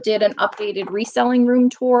also did an updated reselling room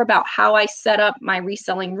tour about how I set up my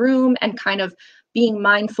reselling room and kind of being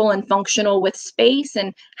mindful and functional with space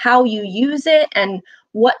and how you use it and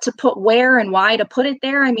what to put where and why to put it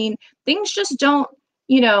there. I mean, things just don't,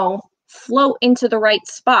 you know, float into the right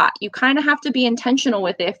spot. You kind of have to be intentional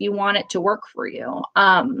with it if you want it to work for you.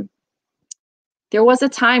 There was a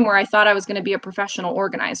time where I thought I was going to be a professional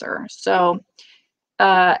organizer. So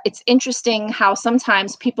it's interesting how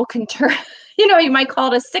sometimes people can turn, you know, you might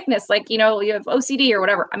call it a sickness, like, you know, you have OCD or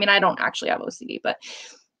whatever. I mean, I don't actually have OCD,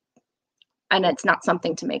 and it's not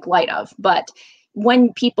something to make light of, but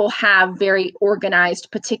when people have very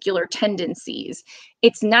organized particular tendencies,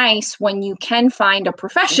 it's nice when you can find a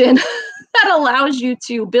profession that allows you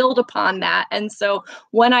to build upon that. And so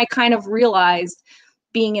when I kind of realized,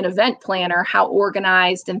 being an event planner, how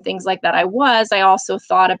organized and things like that I also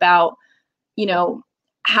thought about, you know,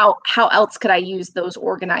 how else could I use those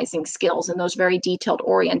organizing skills and those very detailed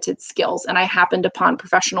oriented skills? And I happened upon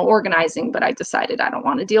professional organizing, but I decided I don't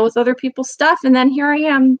want to deal with other people's stuff. And then here I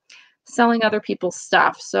am selling other people's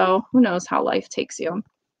stuff. So who knows how life takes you.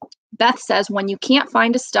 Beth says, when you can't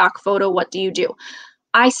find a stock photo, what do?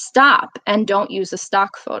 I stop and don't use a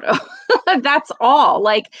stock photo. That's all.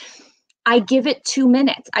 Like, I give it 2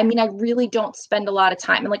 minutes. I mean, I really don't spend a lot of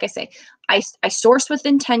time. And like I say, I source with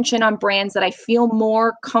intention on brands that I feel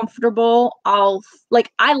more comfortable.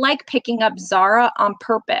 I like picking up Zara on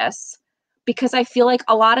purpose because I feel like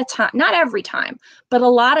a lot of time, not every time, but a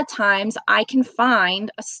lot of times I can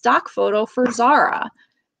find a stock photo for Zara.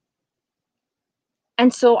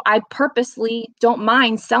 And so I purposely don't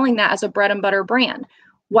mind selling that as a bread and butter brand.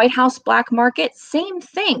 White House Black Market, same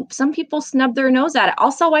thing. Some people snub their nose at it.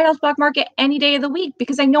 I'll sell White House Black Market any day of the week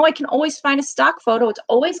because I know I can always find a stock photo. It's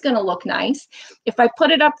always going to look nice. If I put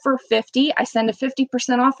it up for 50, I send a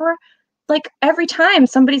 50% offer. Like every time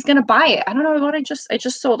somebody's going to buy it. I don't know what I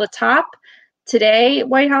just sold a top today,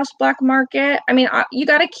 White House Black Market. I mean, you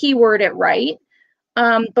got to keyword it right.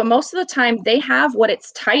 But most of the time they have what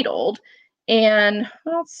it's titled. And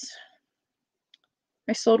I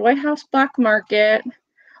sold White House Black Market.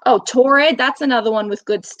 Oh, Torrid, that's another one with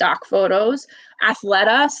good stock photos.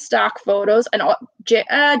 Athleta, stock photos. And J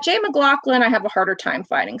McLaughlin, I have a harder time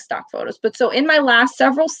finding stock photos. But so in my last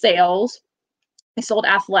several sales, I sold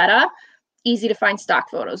Athleta, easy to find stock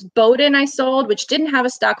photos. Bowden I sold, which didn't have a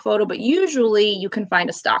stock photo, but usually you can find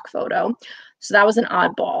a stock photo. So that was an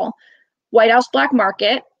oddball. White House Black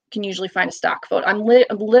Market, can usually find a stock photo. I'm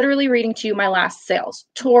literally reading to you my last sales.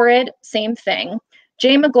 Torrid, same thing.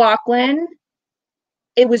 J McLaughlin,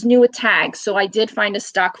 it was new with tags, so I did find a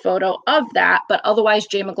stock photo of that, but otherwise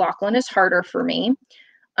J McLaughlin is harder for me.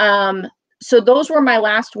 So those were my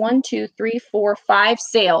last 1, 2, 3, 4, 5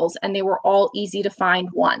 sales, and they were all easy to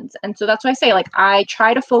find ones. And so that's why I say, like, I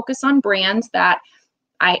try to focus on brands that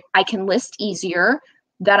I can list easier,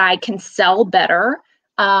 that I can sell better,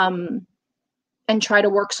 and try to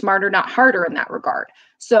work smarter, not harder in that regard.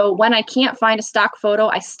 So when I can't find a stock photo,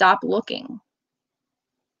 I stop looking.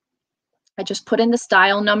 I just put in the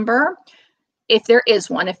style number. If there is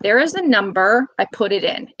one, if there is a number, I put it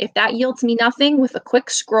in. If that yields me nothing with a quick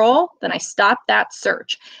scroll, then I stop that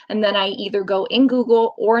search. And then I either go in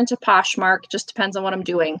Google or into Poshmark, just depends on what I'm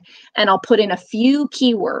doing. And I'll put in a few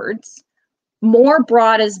keywords. More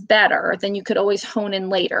broad is better, then you could always hone in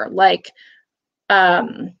later. Like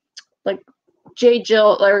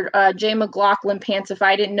J McLaughlin pants. If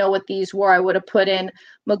I didn't know what these were, I would have put in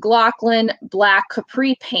McLaughlin black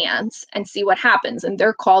capri pants and see what happens. And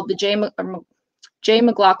they're called the J.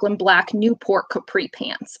 McLaughlin black Newport capri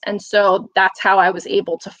pants. And so that's how I was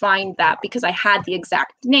able to find that, because I had the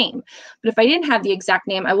exact name. But if I didn't have the exact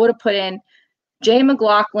name, I would have put in J.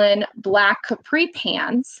 McLaughlin black capri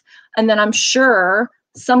pants. And then I'm sure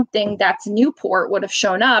something that's Newport would have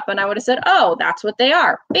shown up, and I would have said, oh, that's what they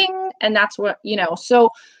are. Bing. And that's what, so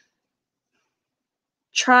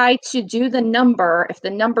try to do the number. If the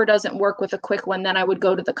number doesn't work with a quick one, then I would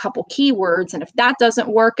go to the couple keywords. And if that doesn't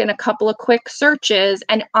work in a couple of quick searches,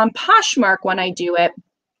 and on Poshmark, when I do it,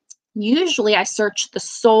 usually I search the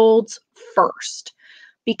solds first,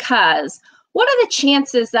 because what are the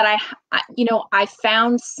chances that I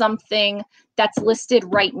found something that's listed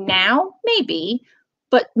right now? Maybe.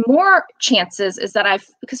 But more chances is that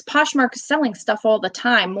because Poshmark is selling stuff all the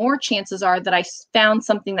time, more chances are that I found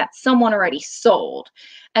something that someone already sold.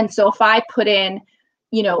 And so if I put in,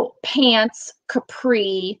 pants,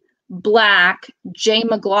 capri, black, J.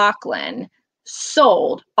 McLaughlin,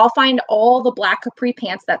 sold, I'll find all the black capri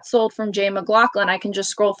pants that sold from J. McLaughlin. I can just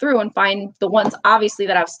scroll through and find the ones, obviously,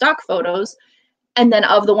 that have stock photos. And then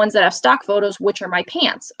of the ones that have stock photos, which are my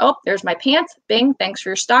pants? Oh, there's my pants. Bing. Thanks for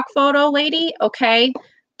your stock photo, lady. Okay.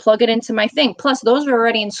 Plug it into my thing. Plus, those are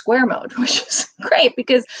already in square mode, which is great,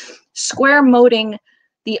 because square moding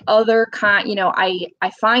the other kind,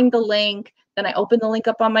 I find the link, then I open the link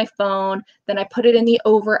up on my phone, then I put it in the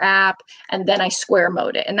Over app, and then I square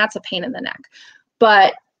mode it. And that's a pain in the neck.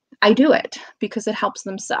 But I do it because it helps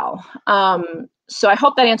them sell. So I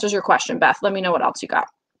hope that answers your question, Beth. Let me know what else you got.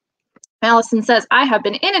 Allison says, I have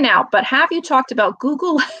been in and out, but have you talked about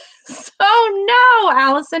Google Lens? Oh no,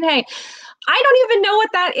 Allison. Hey, I don't even know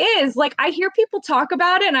what that is. Like, I hear people talk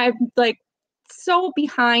about it, and I'm like so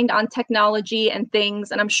behind on technology and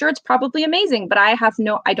things, and I'm sure it's probably amazing, but I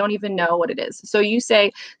don't even know what it is. So you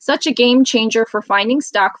say, such a game changer for finding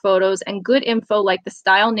stock photos and good info like the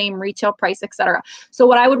style, name, retail price, etc. So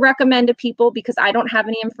what I would recommend to people, because I don't have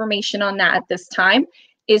any information on that at this time,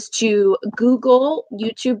 is to Google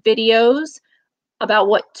YouTube videos about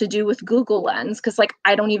what to do with Google Lens, because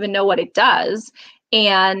I don't even know what it does.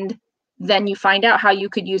 And then you find out how you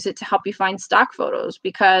could use it to help you find stock photos,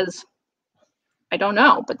 because I don't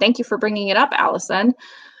know. But thank you for bringing it up, Allison.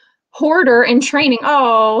 Hoarder in training.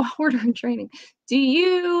 Oh, hoarder in training.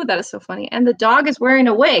 That is so funny. And the dog is wearing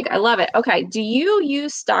a wig. I love it. Okay. Do you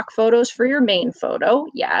use stock photos for your main photo?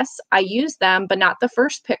 Yes, I use them, but not the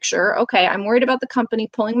first picture. Okay. I'm worried about the company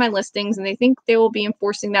pulling my listings, and they think they will be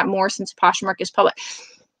enforcing that more since Poshmark is public.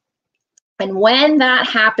 And when that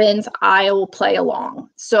happens, I will play along.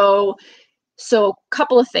 So a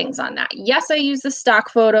couple of things on that. Yes, I use the stock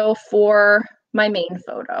photo for my main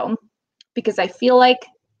photo because I feel like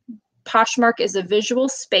Poshmark is a visual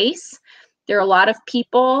space. There are a lot of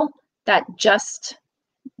people that just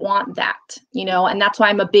want that, and that's why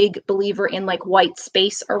I'm a big believer in white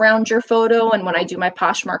space around your photo. And when I do my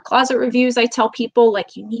Poshmark closet reviews, I tell people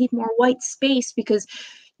you need more white space because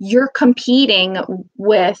you're competing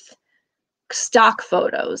with stock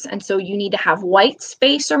photos. And so you need to have white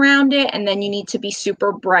space around it, and then you need to be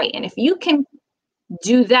super bright. And if you can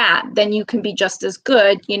do that, then you can be just as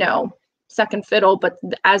good, second fiddle, but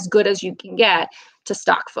as good as you can get to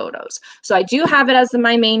stock photos. So I do have it as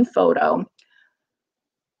my main photo.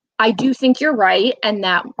 I do think you're right. And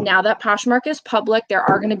that now that Poshmark is public, there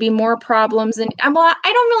are going to be more problems. And well,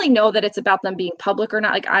 I don't really know that it's about them being public or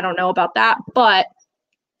not. I don't know about that, but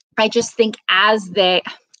I just think I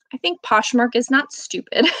think Poshmark is not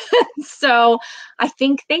stupid. So I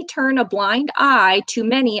think they turn a blind eye to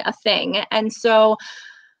many a thing. And so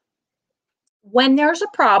when there's a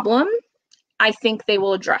problem, I think they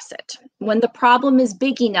will address it. When the problem is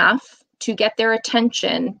big enough to get their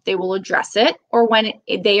attention, they will address it. Or when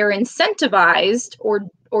they are incentivized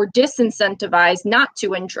or disincentivized not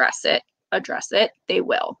to address it, they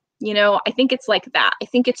will. I think it's like that. I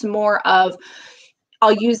think it's more of,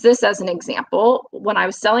 I'll use this as an example. When I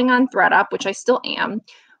was selling on ThreadUp, which I still am,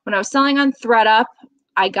 when I was selling on ThreadUp,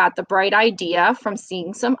 I got the bright idea from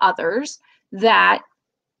seeing some others that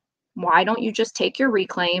why don't you just take your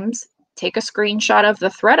reclaims, take a screenshot of the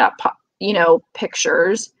ThreadUp,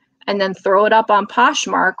 pictures, and then throw it up on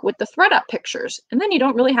Poshmark with the ThreadUp pictures. And then you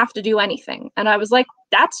don't really have to do anything. And I was like,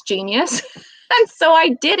 that's genius. And so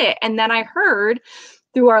I did it. And then I heard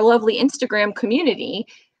through our lovely Instagram community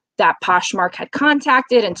that Poshmark had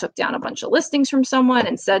contacted and took down a bunch of listings from someone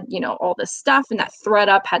and said, all this stuff, and that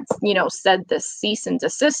ThreadUp had, said this cease and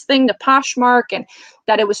desist thing to Poshmark, and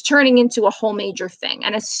that it was turning into a whole major thing.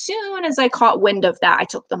 And as soon as I caught wind of that, I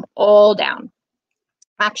took them all down.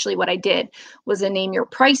 Actually, what I did was a name your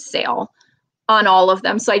price sale on all of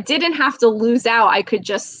them. So I didn't have to lose out. I could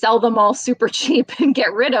just sell them all super cheap and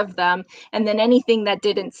get rid of them. And then anything that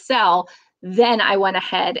didn't sell, then I went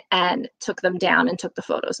ahead and took them down and took the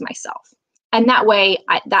photos myself. And that way,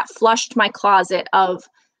 that flushed my closet of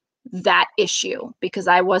that issue, because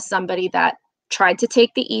I was somebody that tried to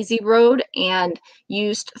take the easy road and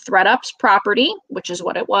used ThreadUp's property, which is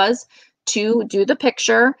what it was, to do the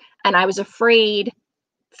picture. And I was afraid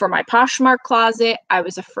for my Poshmark closet. I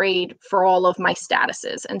was afraid for all of my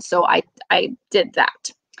statuses. And so I did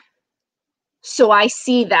that. So I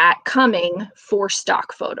see that coming for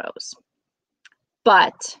stock photos.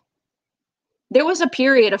 But there was a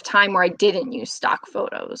period of time where I didn't use stock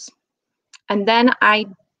photos. And then I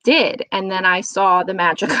did. And then I saw the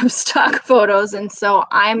magic of stock photos. And so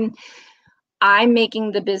I'm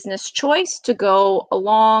making the business choice to go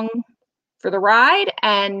along for the ride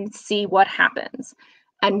and see what happens.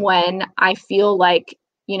 And when I feel like,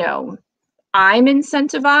 you know, I'm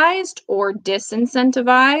incentivized or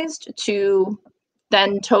disincentivized to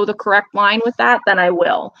then toe the correct line with that, then I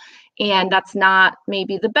will. And that's not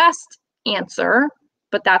maybe the best answer,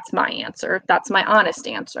 but that's my answer. That's my honest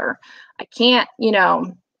answer. I can't, you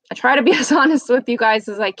know, I try to be as honest with you guys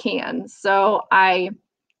as I can. So I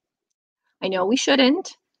know we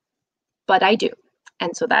shouldn't, but I do.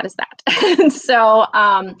 And so that is that. And so,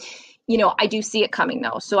 you know, I do see it coming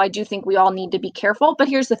though. So I do think we all need to be careful. But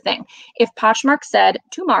here's the thing. If Poshmark said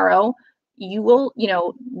tomorrow, you will, you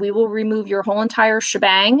know, we will remove your whole entire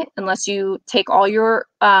shebang unless you take all your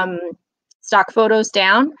stock photos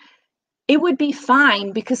down, it would be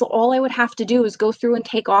fine, because all I would have to do is go through and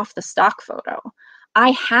take off the stock photo.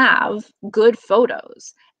 I have good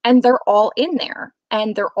photos and they're all in there,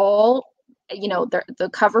 and they're all, you know, the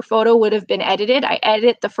cover photo would have been edited. I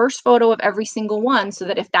edit the first photo of every single one so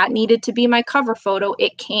that if that needed to be my cover photo,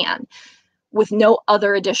 it can, with no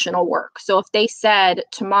other additional work. So if they said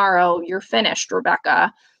tomorrow, you're finished,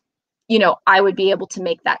 Rebecca, you know, I would be able to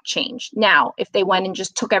make that change. Now, if they went and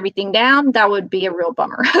just took everything down, that would be a real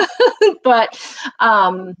bummer. But,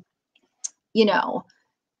 you know,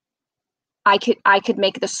 I could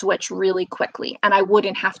make the switch really quickly, and I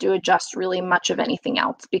wouldn't have to adjust really much of anything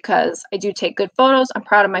else, because I do take good photos. I'm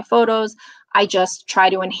proud of my photos. I just try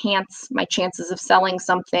to enhance my chances of selling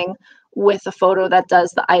something with a photo that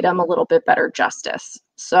does the item a little bit better justice.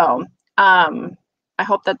 So I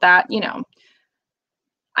hope that, you know,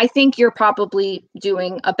 I think you're probably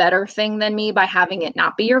doing a better thing than me by having it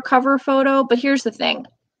not be your cover photo. But here's the thing.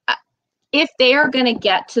 If they are going to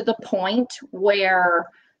get to the point where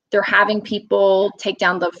they're having people take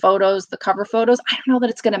down the photos, the cover photos, I don't know that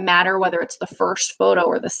it's going to matter whether it's the first photo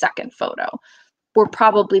or the second photo. We're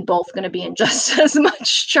probably both going to be in just as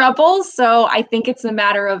much trouble. So I think it's a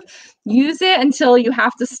matter of use it until you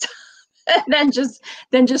have to stop, and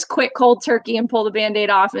then just quit cold turkey and pull the Band-Aid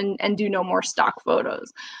off and do no more stock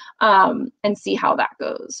photos, and see how that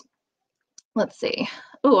goes. Let's see.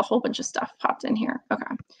 Oh, a whole bunch of stuff popped in here.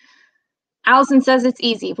 Okay. Allison says it's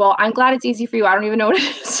easy. Well, I'm glad it's easy for you. I don't even know what it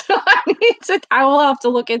is. So I will have to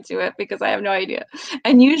look into it, because I have no idea.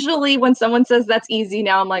 And usually when someone says that's easy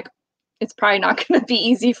now, I'm like, it's probably not going to be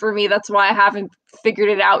easy for me. That's why I haven't figured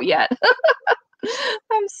it out yet.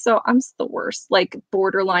 I'm the worst, like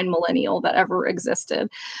borderline millennial that ever existed.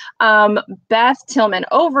 Beth Tillman,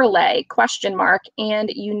 overlay, ? And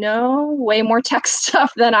you know way more tech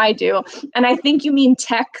stuff than I do. And I think you mean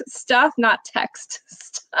tech stuff, not text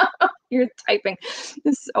stuff. You're typing.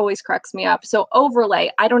 This always cracks me up. So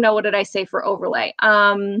overlay, I don't know. What did I say for overlay?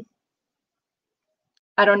 I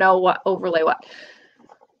don't know what overlay what.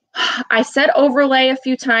 I said overlay a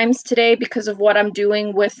few times today because of what I'm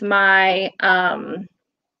doing with my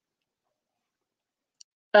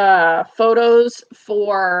photos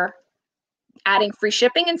for adding free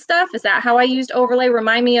shipping and stuff. Is that how I used overlay?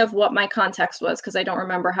 Remind me of what my context was, because I don't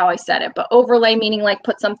remember how I said it. But overlay meaning like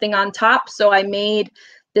put something on top. So I made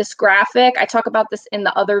this graphic. I talk about this in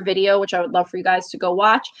the other video, which I would love for you guys to go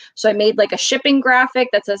watch. So I made like a shipping graphic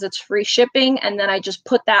that says it's free shipping, and then I just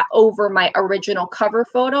put that over my original cover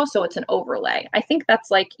photo, so it's an overlay. I think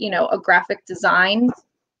that's like, you know, a graphic design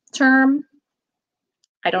term.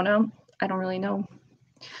 I don't know. I don't really know.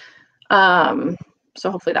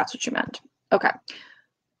 So hopefully that's what you meant. Okay.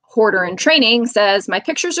 Hoarder in Training says, my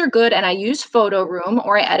pictures are good and I use Photo Room,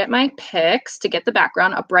 or I edit my pics to get the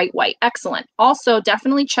background a bright white. Excellent. Also,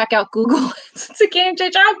 definitely check out Google Lens. It's a game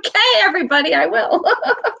changer. Okay, everybody, I will.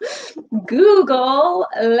 Google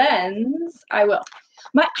Lens. I will.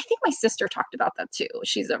 I think my sister talked about that too.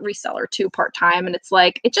 She's a reseller too, part-time. And it's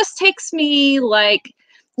like, it just takes me like,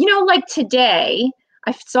 you know, like today,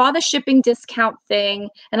 I saw the shipping discount thing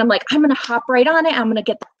and I'm like, I'm going to hop right on it. I'm going to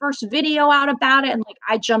get the first video out about it. And like,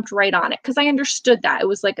 I jumped right on it because I understood that it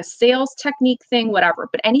was like a sales technique thing, whatever.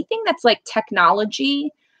 But anything that's like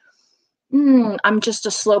technology, I'm just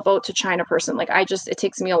a slow boat to China person. Like it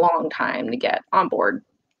takes me a long time to get on board.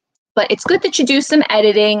 But it's good that you do some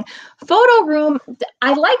editing. Photo Room,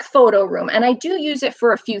 I like Photo Room and I do use it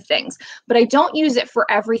for a few things, but I don't use it for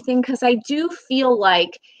everything because I do feel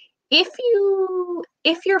like if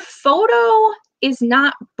your photo is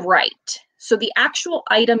not bright, so the actual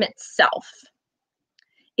item itself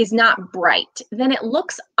is not bright, then it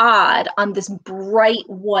looks odd on this bright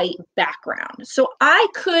white background. So I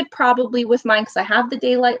could probably with mine, because I have the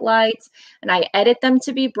daylight lights and I edit them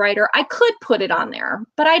to be brighter, I could put it on there,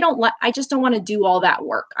 but I just don't want to do all that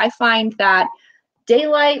work. I find that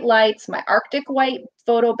daylight lights, my Arctic white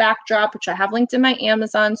photo backdrop, which I have linked in my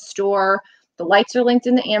Amazon store, the lights are linked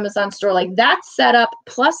in the Amazon store, like that setup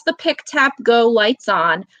plus the Pick Tap Go lights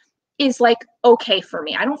on is like okay for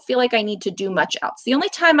me. I don't feel like I need to do much else. The only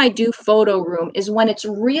time I do Photo Room is when it's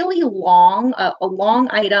really long, a long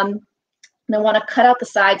item, and I want to cut out the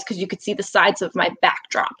sides because you could see the sides of my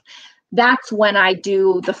backdrop. That's when I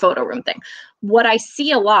do the Photo Room thing. What I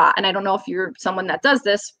see a lot, and I don't know if you're someone that does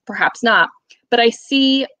this, perhaps not, but I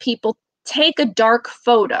see people take a dark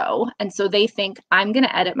photo, and so they think, I'm going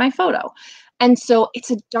to edit my photo. And so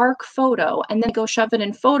it's a dark photo, and then go shove it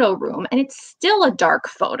in Photo Room, and it's still a dark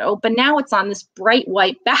photo, but now it's on this bright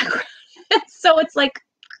white background. So it's like,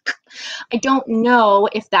 I don't know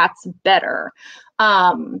if that's better.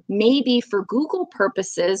 Maybe for Google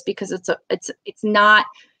purposes, because it's not,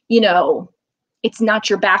 it's not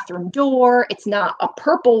your bathroom door, it's not a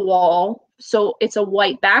purple wall, so it's a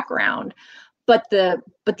white background. But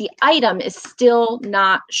the item is still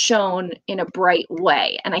not shown in a bright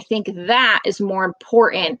way. And I think that is more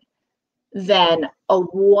important than a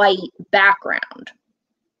white background.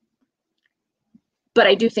 But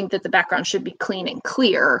I do think that the background should be clean and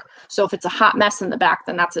clear. So if it's a hot mess in the back,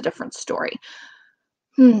 then that's a different story.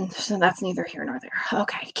 So that's neither here nor there.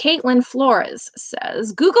 Okay, Caitlin Flores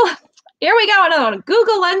says, here we go, another one.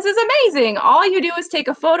 Google Lens is amazing. All you do is take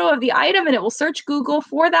a photo of the item and it will search Google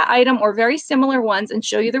for that item or very similar ones and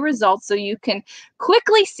show you the results so you can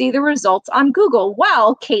quickly see the results on Google.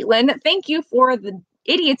 Well, Caitlin, thank you for the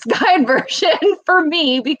idiot's guide version for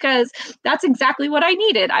me because that's exactly what I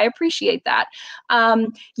needed. I appreciate that.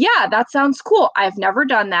 Yeah, that sounds cool. I've never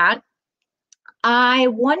done that. I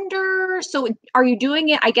wonder, so are you doing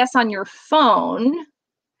it, I guess, on your phone?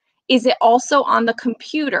 Is it also on the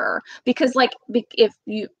computer? Because like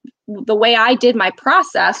the way I did my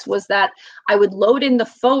process was that I would load in the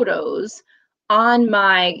photos on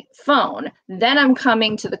my phone, then I'm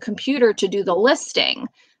coming to the computer to do the listing.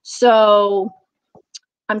 So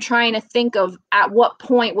I'm trying to think of at what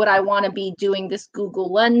point would I want to be doing this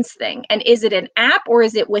Google Lens thing? And is it an app or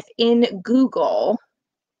is it within Google,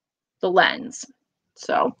 the Lens?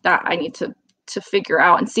 So that I need to figure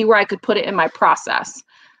out and see where I could put it in my process.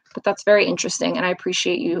 But that's very interesting, and I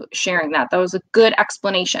appreciate you sharing that. That was a good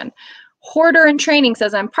explanation. Hoarder in Training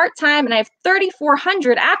says, I'm part-time and I have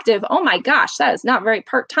 3,400 active. Oh my gosh, that is not very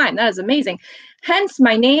part-time. That is amazing. Hence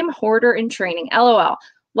my name, Hoarder in Training. LOL.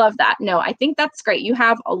 Love that. No, I think that's great. You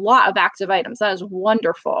have a lot of active items. That is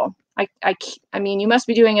wonderful. I mean, you must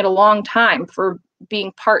be doing it a long time for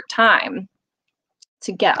being part-time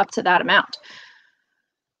to get up to that amount.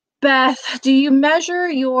 Beth, do you measure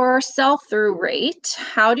your sell-through rate?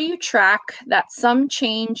 How do you track that some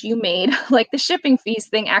change you made, like the shipping fees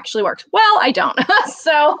thing, actually worked? Well, I don't.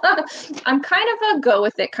 So I'm kind of a go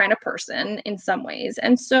with it kind of person in some ways.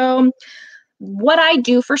 And so what I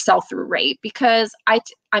do for sell-through rate, because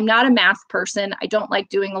I'm not a math person. I don't like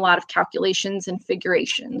doing a lot of calculations and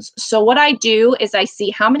figurations. So what I do is I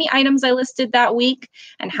see how many items I listed that week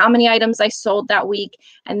and how many items I sold that week.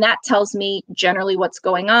 And that tells me generally what's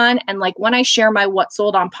going on. And like when I share my what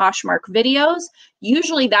sold on Poshmark videos,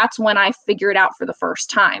 usually that's when I figure it out for the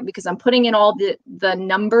first time because I'm putting in all the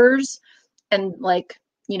numbers and like,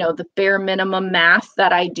 the bare minimum math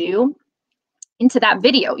that I do into that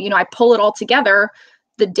video. I pull it all together,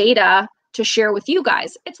 the data to share with you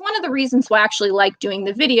guys. It's one of the reasons why I actually like doing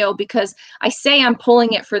the video because I say I'm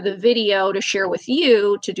pulling it for the video to share with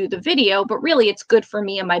you to do the video, but really it's good for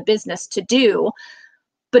me and my business to do.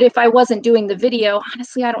 But if I wasn't doing the video,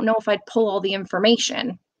 honestly, I don't know if I'd pull all the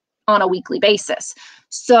information on a weekly basis.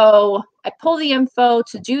 So I pull the info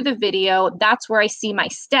to do the video. That's where I see my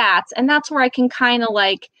stats. And that's where I can kind of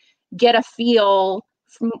like get a feel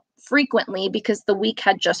from frequently because the week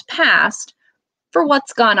had just passed for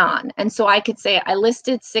what's gone on. And so I could say I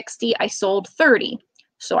listed 60, I sold 30.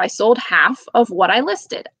 So I sold half of what I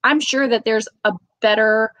listed. I'm sure that there's a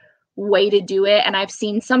better way to do it. And I've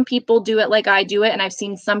seen some people do it like I do it. And I've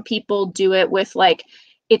seen some people do it with like,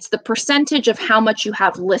 it's the percentage of how much you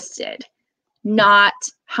have listed, not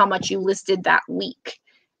how much you listed that week.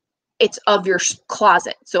 It's of your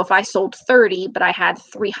closet. So if I sold 30, but I had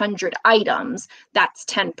 300 items, that's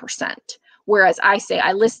 10%. Whereas I say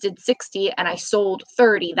I listed 60 and I sold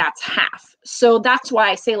 30, that's half. So that's why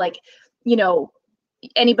I say, like, you know,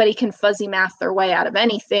 anybody can fuzzy math their way out of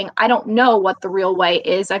anything. I don't know what the real way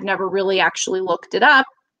is. I've never really actually looked it up.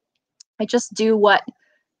 I just do what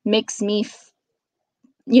makes me,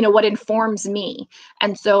 you know, what informs me.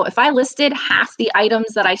 And so if I listed half the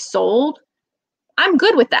items that I sold, I'm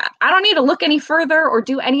good with that. I don't need to look any further or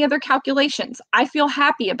do any other calculations. I feel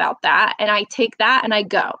happy about that. And I take that and I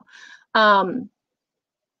go.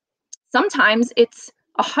 Sometimes it's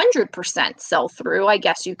 100% sell through, I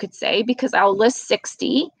guess you could say, because I'll list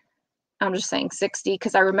 60. I'm just saying 60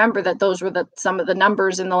 because I remember that those were some of the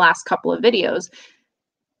numbers in the last couple of videos.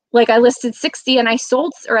 Like I listed 60 and I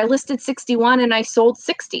sold, or I listed 61 and I sold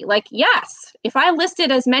 60. Like, yes, if I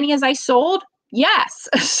listed as many as I sold, yes.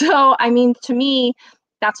 So, I mean, to me,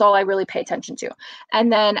 that's all I really pay attention to.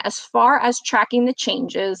 And then as far as tracking the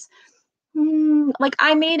changes, like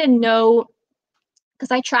I made a note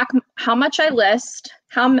because I track how much I list,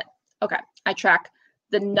 I track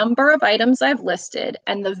the number of items I've listed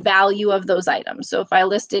and the value of those items. So if I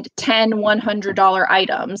listed 10 $100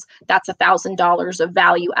 items, that's $1,000 of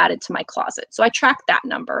value added to my closet. So I track that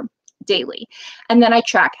number daily. And then I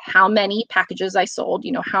track how many packages I sold,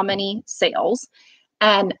 you know, how many sales,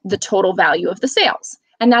 and the total value of the sales.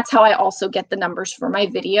 And that's how I also get the numbers for my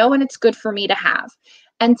video, and it's good for me to have.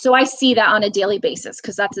 And so I see that on a daily basis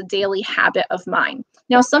because that's a daily habit of mine.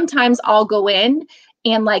 Now, sometimes I'll go in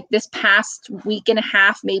and like this past week and a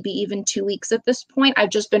half, maybe even 2 weeks at this point,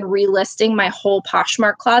 I've just been relisting my whole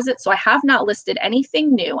Poshmark closet. So I have not listed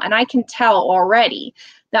anything new, and I can tell already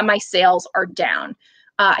that my sales are down.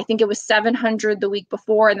 I think it was 700 the week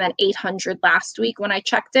before and then 800 last week when I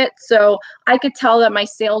checked it. So I could tell that my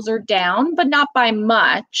sales are down, but not by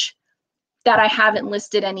much, that I haven't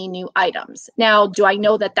listed any new items. Now, do I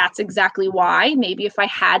know that that's exactly why? Maybe if I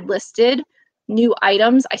had listed new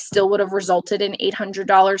items, I still would have resulted in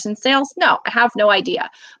 $800 in sales. No, I have no idea.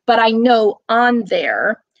 But I know on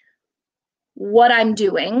there what I'm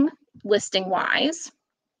doing listing wise.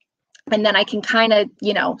 And then I can kind of,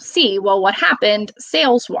 you know, see, well, what happened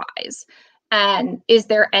sales wise, and is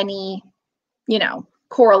there any, you know,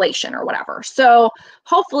 correlation or whatever. So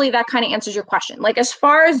hopefully that kind of answers your question. Like as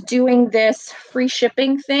far as doing this free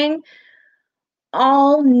shipping thing,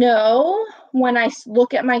 I'll know when I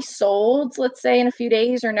look at my solds, let's say in a few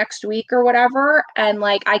days or next week or whatever, and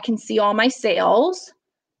like I can see all my sales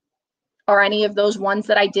or any of those ones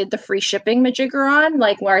that I did the free shipping majigger on,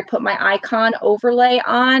 like where I put my icon overlay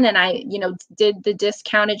on and I, you know, did the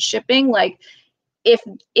discounted shipping. Like if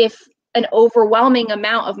an overwhelming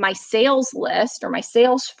amount of my sales list or my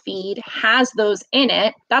sales feed has those in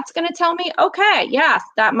it, that's going to tell me, okay, yeah,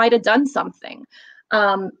 that might have done something.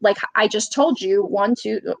 Like I just told you,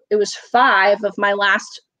 it was five of my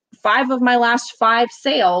last 5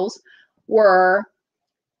 sales were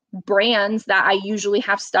brands that I usually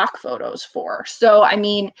have stock photos for. So, I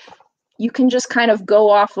mean, you can just kind of go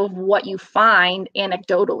off of what you find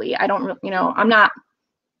anecdotally. I don't, you know,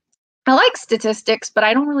 I like statistics, but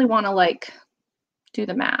I don't really want to like do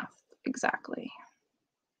the math exactly.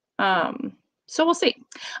 So we'll see.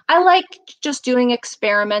 I like just doing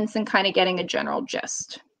experiments and kind of getting a general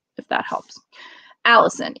gist, if that helps.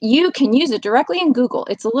 Allison, you can use it directly in Google.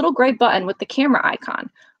 It's a little gray button with the camera icon.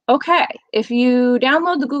 Okay, if you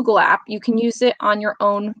download the Google app, you can use it on your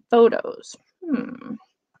own photos.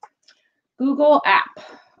 Google app.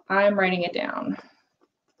 I'm writing it down.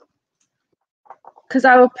 Because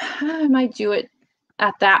I might do it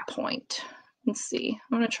at that point. Let's see.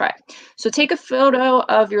 I'm going to try it. So take a photo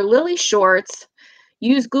of your Lily shorts,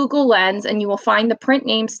 use Google Lens, and you will find the print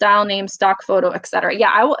name, style name, stock photo, etc.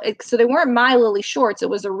 Yeah, I will. So they weren't my Lily shorts. It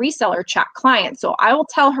was a reseller chat client. So I will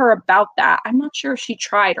tell her about that. I'm not sure if she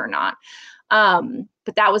tried or not.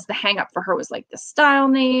 But that was the hang up for her, was like the style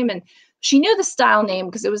name. And she knew the style name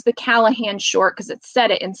because it was the Callahan short because it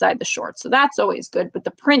said it inside the short. So that's always good. But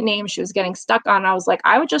the print name she was getting stuck on, I was like,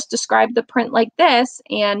 I would just describe the print like this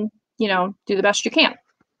and, you know, do the best you can.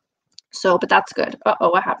 So, but that's good. Uh-oh,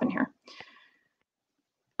 what happened here?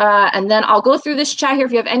 And then I'll go through this chat here.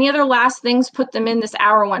 If you have any other last things, put them in. This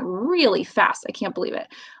hour went really fast. I can't believe it.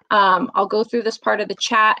 I'll go through this part of the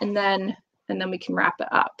chat and then we can wrap it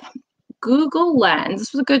up. Google Lens.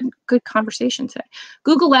 This was a good conversation today.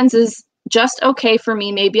 Google Lens is just okay for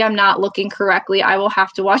me. Maybe I'm not looking correctly. I will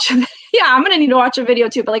have to watch a video. Yeah, I'm gonna need to watch a video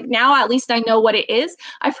too. But like now at least I know what it is.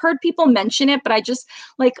 I've heard people mention it, but I just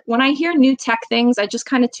like when I hear new tech things, I just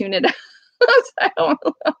kind of tune it out. I don't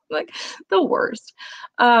like the worst.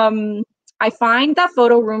 I find that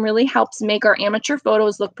photo room really helps make our amateur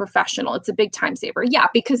photos look professional. It's a big time saver. Yeah,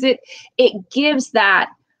 because it gives that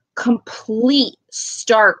complete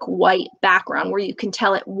stark white background where you can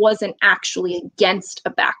tell it wasn't actually against a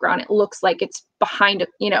background. It looks like it's behind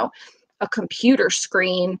a computer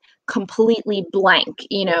screen, completely blank,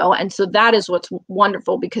 and so that is what's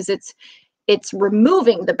wonderful, because it's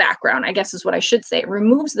removing the background, I guess is what I should say. It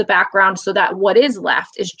removes the background so that what is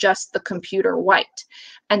left is just the computer white.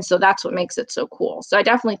 And so that's what makes it so cool. So I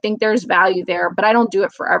definitely think there's value there, but I don't do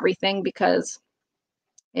it for everything because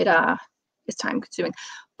it is time consuming.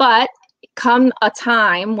 But come a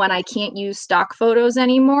time when I can't use stock photos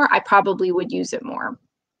anymore, I probably would use it more,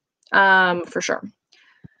 for sure.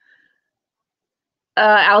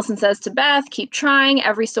 Allison says to Beth, keep trying.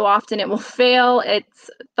 Every so often it will fail. It's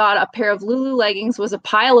thought a pair of Lulu leggings was a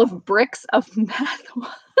pile of bricks of meth.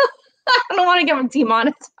 I don't want to get them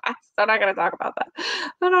demonetized. I'm not going to talk about that.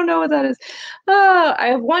 I don't know what that is. I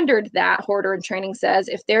have wondered that, Hoarder in Training says,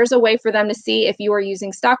 if there's a way for them to see if you are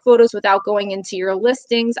using stock photos without going into your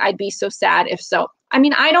listings, I'd be so sad if so. I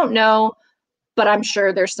mean, I don't know, but I'm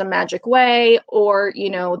sure there's some magic way, or,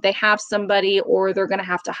 they have somebody, or they're going to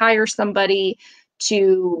have to hire somebody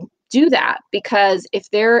to do that, because if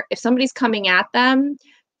somebody's coming at them,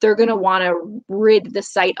 they're going to want to rid the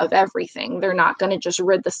site of everything. They're not going to just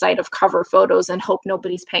rid the site of cover photos and hope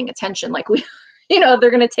nobody's paying attention. Like they're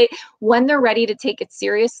going to when they're ready to take it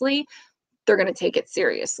seriously, they're going to take it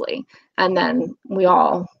seriously. And then we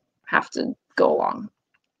all have to go along.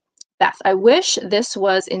 Beth, I wish this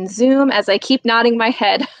was in Zoom, as I keep nodding my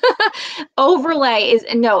head. Overlay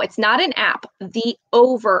no, it's not an app. The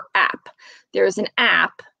Over app. There's an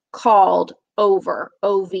app called Over,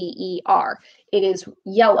 Over. It is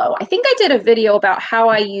yellow. I think I did a video about how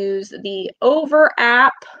I use the Over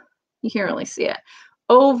app. You can't really see it.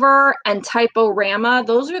 Over and Typorama.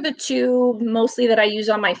 Those are the two mostly that I use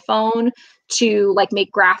on my phone to like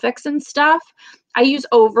make graphics and stuff. I use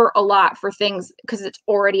Over a lot for things because it's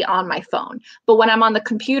already on my phone. But when I'm on the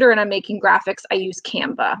computer and I'm making graphics, I use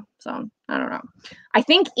Canva. So I don't know. I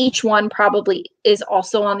think each one probably is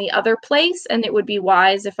also on the other place, and it would be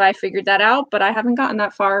wise if I figured that out, but I haven't gotten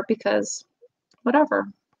that far because whatever.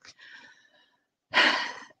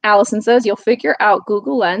 Allison says, you'll figure out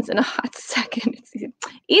Google Lens in a hot second. It's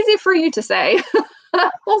easy for you to say.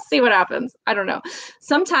 We'll see what happens. I don't know.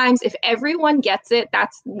 Sometimes if everyone gets it,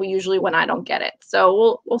 that's usually when I don't get it.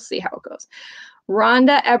 So we'll see how it goes.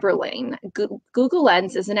 Rhonda Eberlane, Google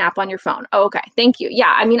Lens is an app on your phone. Oh, okay, thank you.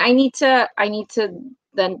 Yeah, I mean, I need to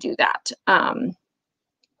then do that.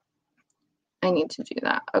 I need to do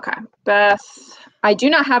that. Okay, Beth, I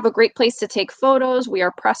do not have a great place to take photos. We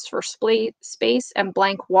are pressed for space and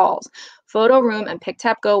blank walls. Photo Room and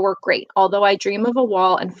PicTap-Go work great. Although I dream of a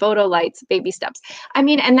wall and photo lights, baby steps. I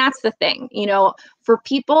mean, and that's the thing, for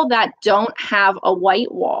people that don't have a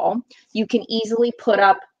white wall, you can easily put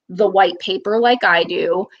up the white paper like I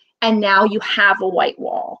do, and now you have a white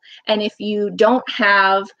wall. And if you don't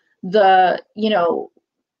have the,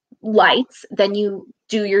 lights, then you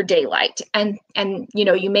do your daylight and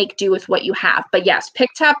you make do with what you have. But yes,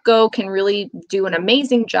 PicTap-Go can really do an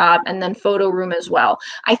amazing job, and then Photo Room as well.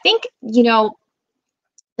 I think, the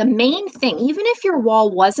main thing, even if your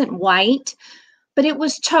wall wasn't white, but it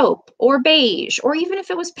was taupe or beige, or even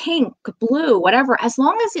if it was pink, blue, whatever, as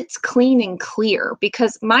long as it's clean and clear,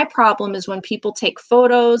 because my problem is when people take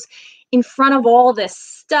photos in front of all this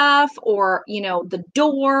stuff, or, the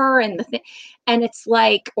door and the thing, and it's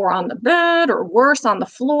like, or on the bed, or worse, on the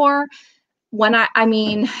floor. When I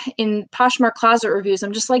mean, in Poshmark closet reviews,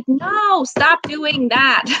 I'm just like, no, stop doing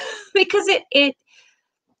that, because it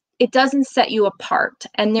doesn't set you apart.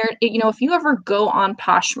 And there, if you ever go on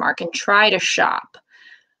Poshmark and try to shop,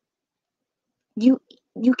 you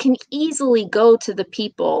can easily go to the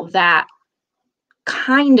people that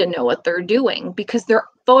kind of know what they're doing, because their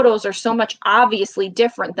photos are so much obviously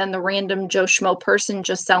different than the random Joe Schmo person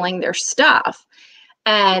just selling their stuff.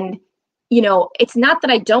 And, it's not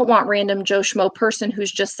that I don't want random Joe Schmo person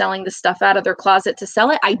who's just selling the stuff out of their closet to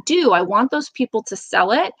sell it. I do. I want those people to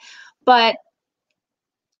sell it. But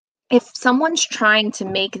if someone's trying to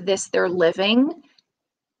make this their living,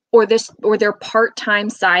 or their part-time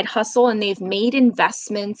side hustle, and they've made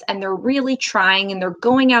investments and they're really trying and they're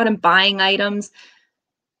going out and buying items,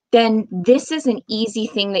 then this is an easy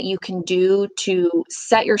thing that you can do to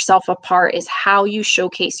set yourself apart, is how you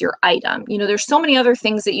showcase your item. You know, there's so many other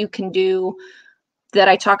things that you can do that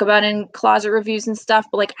I talk about in closet reviews and stuff,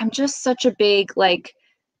 but like, I'm just such a big, like,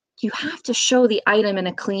 you have to show the item in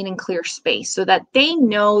a clean and clear space so that they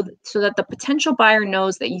know, so that the potential buyer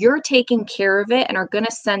knows that you're taking care of it and are going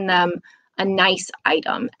to send them a nice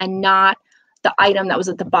item and not the item that was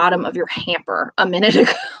at the bottom of your hamper a minute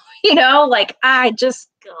ago. You know, like, I just,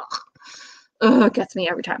 it gets me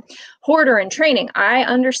every time. Hoarder in training. I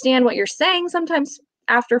understand what you're saying. Sometimes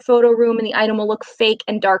after photo room and the item will look fake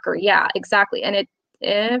and darker. Yeah, exactly. And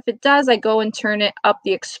if it does, I go and turn it up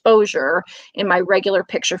the exposure in my regular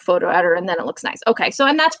picture photo editor, and then it looks nice. Okay, so,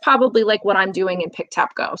 and that's probably like what I'm doing in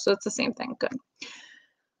PicTapGo. So it's the same thing. Good.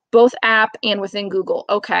 Both app and within Google.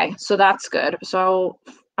 Okay, so that's good. So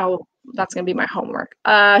that's going to be my homework.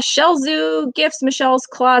 Shell Zoo Gifts, Michelle's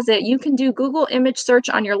Closet. You can do Google image search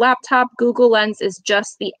on your laptop. Google Lens is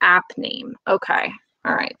just the app name. Okay,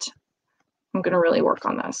 all right. I'm going to really work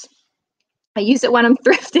on this. I use it when I'm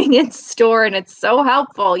thrifting in store, and it's so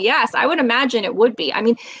helpful. Yes, I would imagine it would be. I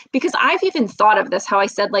mean, because I've even thought of this, how I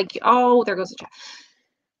said, like, oh, there goes the chat.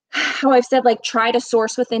 How I've said, like, try to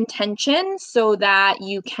source with intention so that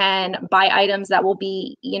you can buy items that will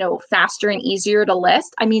be, you know, faster and easier to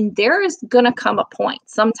list. I mean, there is going to come a point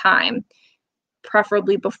sometime,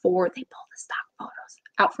 preferably before they pull the stock photos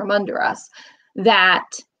out from under us, that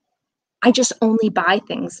I just only buy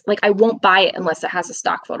things. Like, I won't buy it unless it has a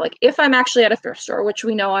stock photo. Like, if I'm actually at a thrift store, which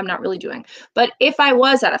we know I'm not really doing, but if I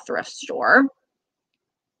was at a thrift store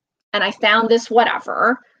and I found this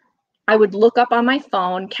whatever, I would look up on my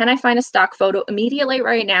phone, can I find a stock photo immediately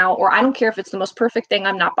right now? Or I don't care if it's the most perfect thing,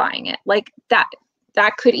 I'm not buying it. Like, that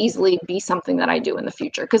could easily be something that I do in the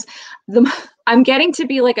future, because I'm getting to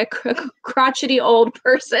be like a crotchety old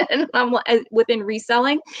person within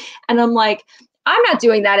reselling. And I'm like, I'm not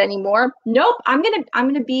doing that anymore. Nope. I'm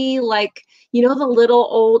gonna be like, you know, the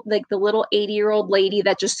little 80-year-old lady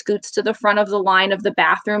that just scoots to the front of the line of the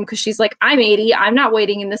bathroom because she's like, I'm 80. I'm not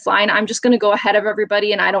waiting in this line. I'm just gonna go ahead of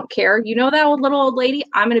everybody and I don't care. You know, that little old lady?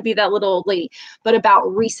 I'm gonna be that little old lady, but about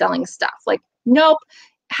reselling stuff. Like, nope.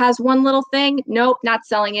 Has one little thing. Nope, not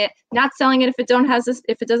selling it. Not selling it if it doesn't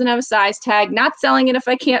have a size tag. Not selling it if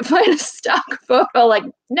I can't find a stock photo. Like,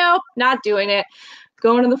 nope, not doing it.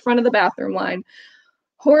 Going to the front of the bathroom line.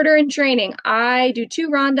 Hoarder in training. I do too,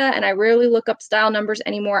 Rhonda, and I rarely look up style numbers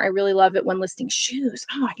anymore. I really love it when listing shoes.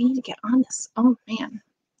 Oh, I need to get on this. Oh, man.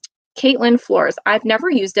 Caitlin Flores. I've never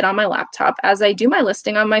used it on my laptop as I do my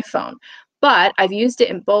listing on my phone, but I've used it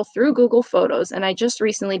in both through Google Photos, and I just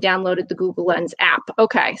recently downloaded the Google Lens app.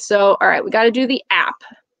 Okay, so, all right, we got to do the app.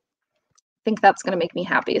 I think that's going to make me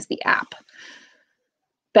happy, is the app.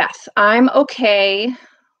 Beth, I'm okay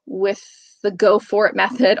with the go for it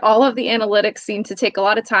method. All of the analytics seem to take a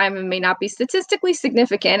lot of time and may not be statistically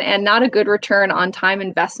significant and not a good return on time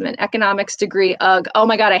investment. Economics degree, ugh. Oh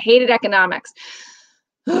my God, I hated economics.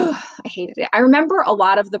 I hated it. I remember a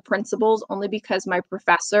lot of the principles only because my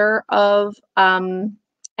professor of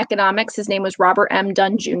economics, his name was Robert M.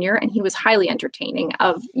 Dunn Jr., and he was highly entertaining.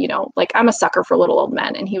 Of, you know, like, I'm a sucker for little old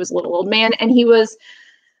men, and he was a little old man, and he was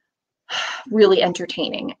really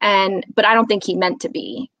entertaining. But I don't think he meant to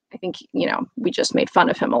be. I think, you know, we just made fun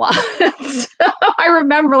of him a lot. So I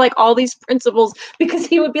remember like all these principles because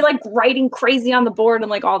he would be like writing crazy on the board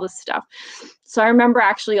and like all this stuff. So I remember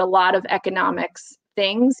actually a lot of economics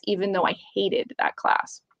things, even though I hated that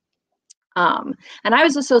class. And I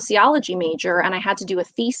was a sociology major and I had to do a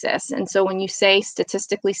thesis. And so when you say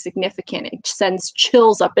statistically significant, it sends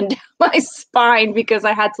chills up and down my spine because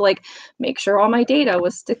I had to like make sure all my data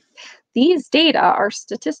was, these data are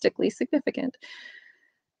statistically significant.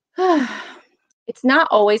 It's not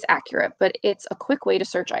always accurate, but it's a quick way to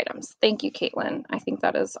search items. Thank you, Caitlin. I think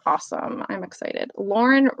that is awesome. I'm excited.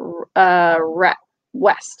 Lauren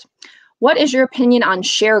West. What is your opinion on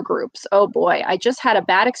share groups? Oh boy, I just had a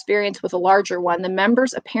bad experience with a larger one. The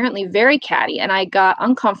members apparently very catty, and I got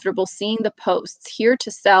uncomfortable seeing the posts. Here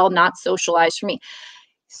to sell, not socialize for me.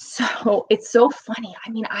 So it's so funny.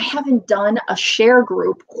 I mean, I haven't done a share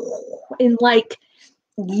group in like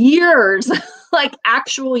years, like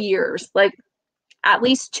actual years, like at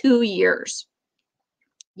least 2 years.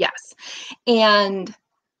 Yes. And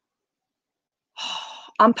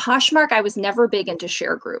on Poshmark, I was never big into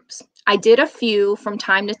share groups. I did a few from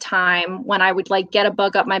time to time when I would like get a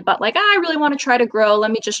bug up my butt, like, I really want to try to grow.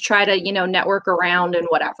 Let me just try to, you know, network around and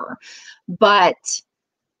whatever. But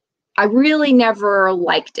I really never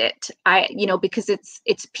liked it. You know, because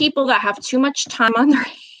it's people that have too much time on their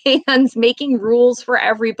and making rules for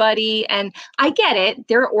everybody. And I get it.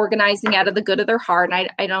 They're organizing out of the good of their heart. And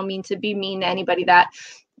I don't mean to be mean to anybody that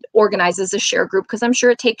organizes a share group, because I'm sure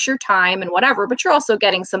it takes your time and whatever, but you're also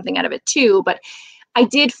getting something out of it too. But I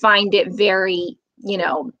did find it very,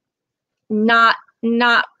 not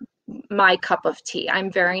my cup of tea.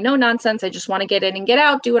 I'm very no nonsense. I just want to get in and get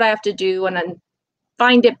out, do what I have to do, and then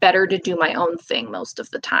find it better to do my own thing most of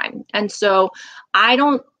the time. And so I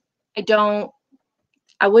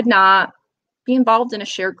would not be involved in a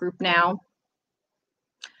share group now.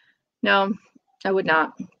 No, I would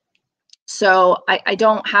not. So I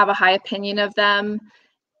don't have a high opinion of them.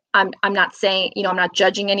 I'm not saying, I'm not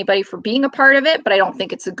judging anybody for being a part of it, but I don't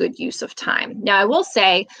think it's a good use of time. Now, I will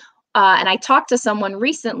say, and I talked to someone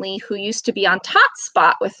recently who used to be on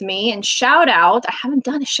Totspot with me, and shout out, I haven't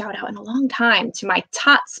done a shout out in a long time, to my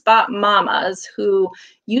Totspot mamas who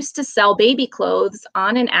used to sell baby clothes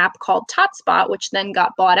on an app called Totspot, which then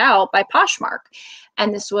got bought out by Poshmark.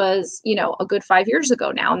 And this was, a good 5 years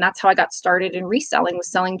ago now. And that's how I got started in reselling, was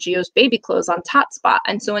selling Gio's baby clothes on Totspot.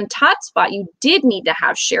 And so in Totspot, you did need to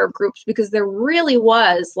have share groups, because there really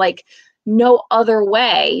was like no other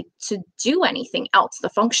way to do anything else. The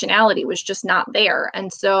functionality was just not there.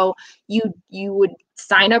 And so you would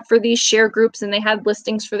sign up for these share groups, and they had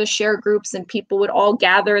listings for the share groups, and people would all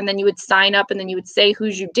gather, and then you would sign up, and then you would say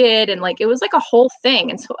whose you did. And like, it was like a whole thing.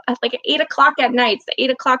 And so at 8:00 at night, it's the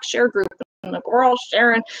 8:00 share group, and like, we're all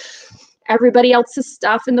sharing everybody else's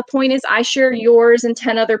stuff. And the point is, I share yours and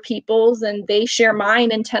 10 other people's, and they share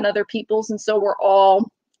mine and 10 other people's. And so we're all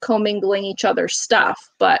commingling each other's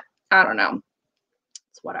stuff. But I don't know.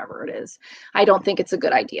 It's whatever it is. I don't think it's a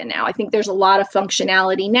good idea now. I think there's a lot of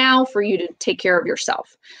functionality now for you to take care of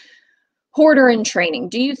yourself. Hoarder in training.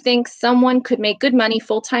 Do you think someone could make good money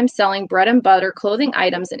full-time selling bread and butter clothing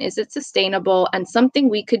items, and is it sustainable and something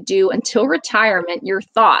we could do until retirement? Your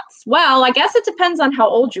thoughts? Well, I guess it depends on how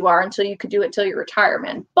old you are until you could do it till your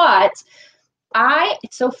retirement. But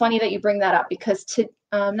it's so funny that you bring that up, because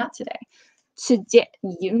not today. Tuesday.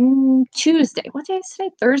 What day is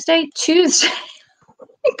today? Thursday? Tuesday.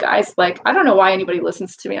 Guys, I don't know why anybody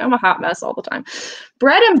listens to me. I'm a hot mess all the time.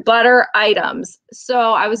 Bread and butter items.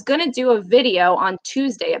 So I was going to do a video on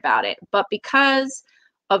Tuesday about it, but because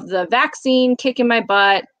of the vaccine kicking my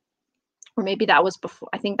butt, or maybe that was before,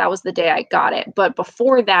 I think that was the day I got it. But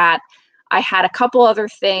before that, I had a couple other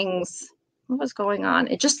things. What was going on?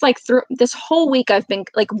 It just through this whole week, I've been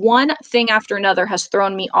one thing after another has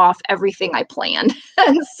thrown me off everything I planned.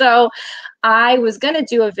 And so I was going to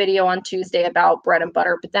do a video on Tuesday about bread and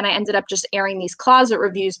butter, but then I ended up just airing these closet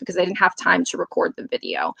reviews because I didn't have time to record the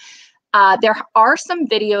video. There are some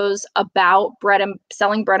videos about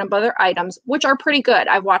selling bread and butter items, which are pretty good.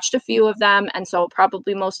 I've watched a few of them, and so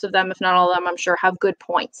probably most of them, if not all of them, I'm sure have good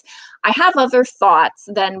points. I have other thoughts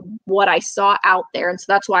than what I saw out there, and so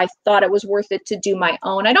that's why I thought it was worth it to do my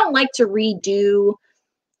own. I don't like to redo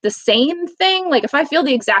the same thing. If I feel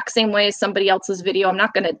the exact same way as somebody else's video, I'm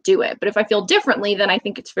not going to do it. But if I feel differently, then I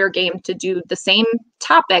think it's fair game to do the same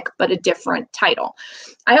topic, but a different title.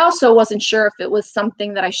 I also wasn't sure if it was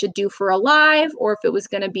something that I should do for a live or if it was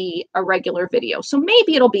going to be a regular video. So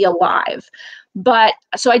maybe it'll be a live. But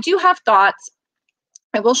so I do have thoughts.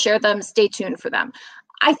 I will share them. Stay tuned for them.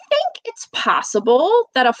 I think it's possible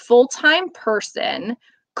that a full-time person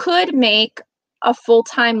could make a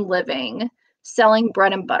full-time living selling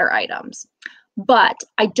bread and butter items. But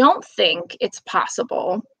I don't think it's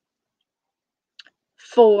possible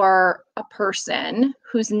for a person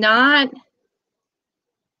who's not,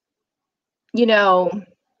 you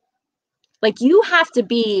have to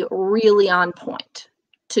be really on point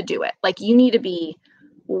to do it. You need to be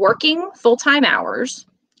working full-time hours.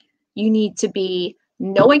 You need to be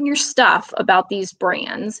knowing your stuff about these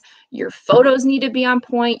brands. Your photos need to be on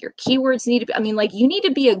point. Your keywords need to be, you need to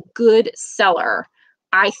be a good seller,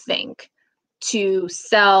 I think, to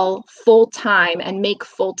sell full-time and make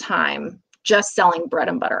full-time just selling bread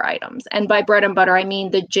and butter items. And by bread and butter, I mean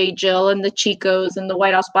the J. Jill and the Chico's and the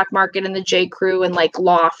White House Black Market and the J. Crew and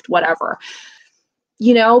Loft, whatever.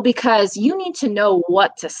 Because you need to know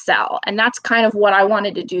what to sell. And that's kind of what I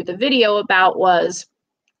wanted to do the video about. Was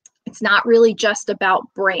it's not really just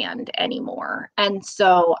about brand anymore. And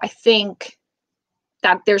so I think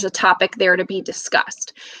that there's a topic there to be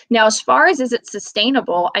discussed. Now, as far as is it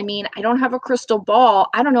sustainable? I don't have a crystal ball.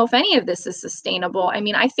 I don't know if any of this is sustainable.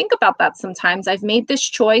 I think about that sometimes. I've made this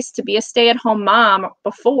choice to be a stay-at-home mom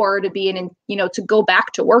before, to be to go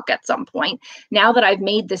back to work at some point. Now that I've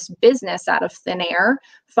made this business out of thin air,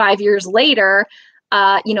 5 years later,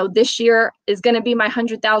 this year is going to be my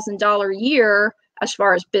 $100,000 year as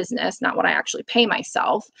far as business, not what I actually pay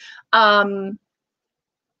myself.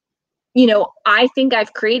 I think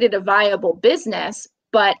I've created a viable business,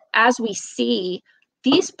 but as we see,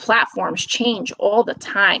 these platforms change all the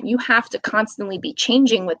time. You have to constantly be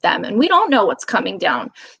changing with them. And we don't know what's coming down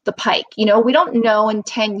the pike. We don't know in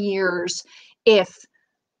 10 years if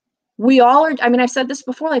we all are. I mean, I've said this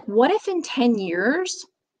before, like, what if in 10 years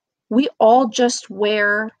we all just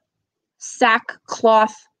wear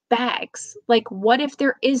sackcloth bags? Like, what if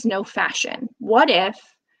there is no fashion? What if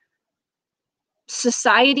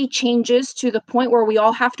society changes to the point where we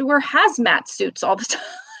all have to wear hazmat suits all the time?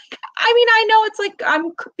 I mean, I know it's like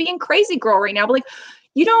I'm being crazy girl right now, but like,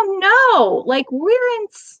 you don't know. Like,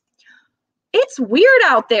 it's weird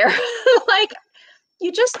out there. Like,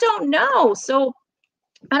 you just don't know. So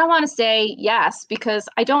I don't want to say yes, because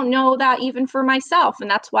I don't know that even for myself. And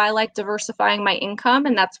that's why I like diversifying my income.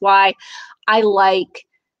 And that's why I like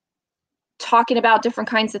talking about different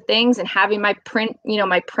kinds of things and having my print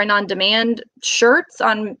on demand shirts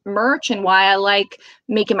on merch, and why I like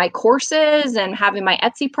making my courses and having my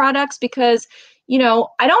Etsy products, because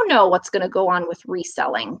I don't know what's going to go on with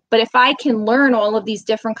reselling. But if I can learn all of these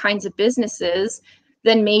different kinds of businesses,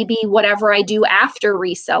 then maybe whatever I do after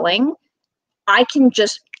reselling, I can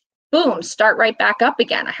just boom, start right back up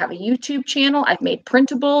again. I have a YouTube channel. I've made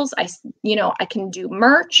printables. I can do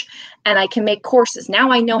merch, and I can make courses. Now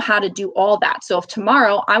I know how to do all that. So if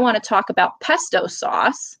tomorrow I want to talk about pesto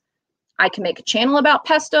sauce, I can make a channel about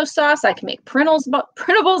pesto sauce. I can make printables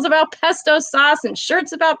about pesto sauce and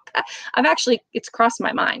shirts about. It's crossed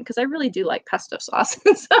my mind because I really do like pesto sauce.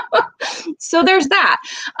 So there's that.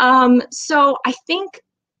 So I think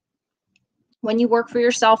when you work for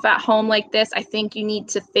yourself at home like this, I think you need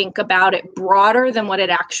to think about it broader than what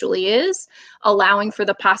it actually is, allowing for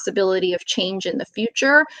the possibility of change in the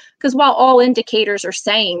future. Because while all indicators are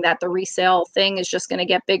saying that the resale thing is just going to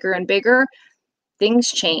get bigger and bigger,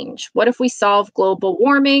 things change. What if we solve global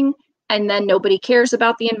warming and then nobody cares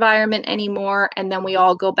about the environment anymore, and then we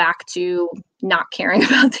all go back to not caring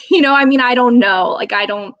about I mean, I don't know. Like, I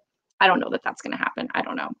don't know that that's going to happen. I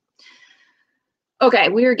don't know. Okay,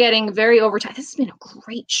 we are getting very over time. This has been a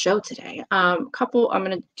great show today. I'm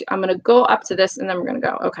gonna go up to this, and then we're gonna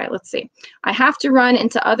go. Okay, let's see. I have run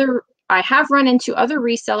into other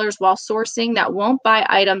resellers while sourcing that won't buy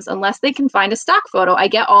items unless they can find a stock photo. I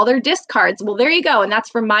get all their discards. Well, there you go. And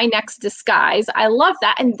that's for my next disguise. I love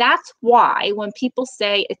that. And that's why when people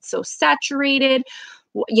say it's so saturated,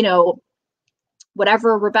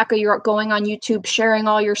 whatever, Rebecca, you're going on YouTube sharing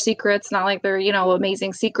all your secrets, not like they're,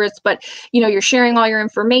 amazing secrets, but, you're sharing all your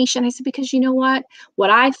information. I said, because you know what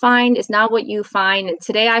I find is not what you find. And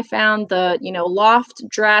today I found the, loft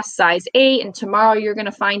dress size 8, and tomorrow you're going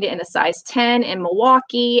to find it in a size 10 in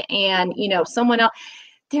Milwaukee, and, someone else.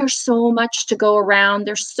 There's so much to go around.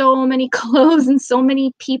 There's so many clothes and so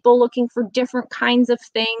many people looking for different kinds of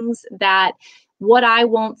things, that what I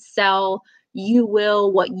won't sell, you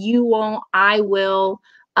will. What you won't, I will.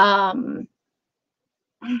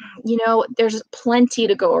 There's plenty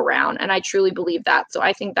to go around, and I truly believe that. So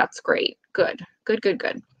I think that's great. Good.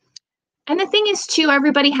 And the thing is, too,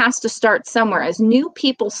 everybody has to start somewhere. As new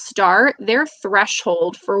people start, their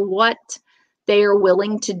threshold for what they are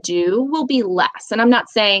willing to do will be less. And I'm not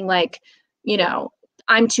saying like,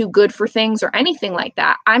 I'm too good for things or anything like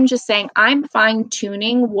that. I'm just saying I'm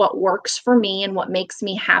fine-tuning what works for me and what makes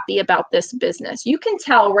me happy about this business. You can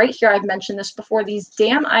tell right here, I've mentioned this before, these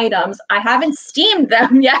damn items, I haven't steamed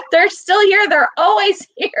them yet. They're still here. They're always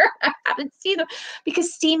here. I haven't steamed them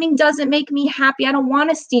because steaming doesn't make me happy. I don't want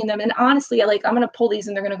to steam them. And honestly, I'm going to pull these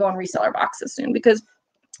and they're going to go in reseller boxes soon, because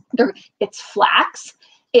it's flax,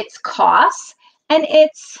 it's Koss, and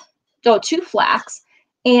it's two flax.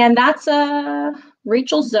 And that's a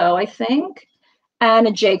Rachel Zoe, I think, and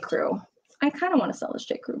a J. Crew. I kind of want to sell this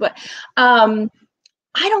J. Crew, but I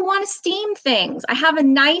don't want to steam things. I have a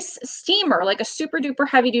nice steamer, like a super duper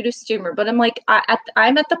heavy duty steamer, but I'm like,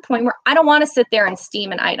 I'm at the point where I don't want to sit there and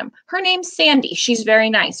steam an item. Her name's Sandy. She's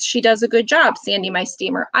very nice. She does a good job, Sandy, my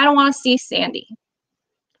steamer. I don't want to see Sandy.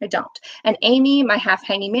 I don't. And Amy, my half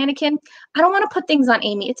hanging mannequin, I don't want to put things on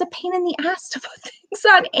Amy. It's a pain in the ass to put things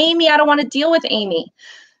on Amy. I don't want to deal with Amy.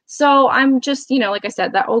 So I'm just, like I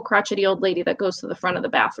said, that old crotchety old lady that goes to the front of the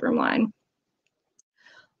bathroom line.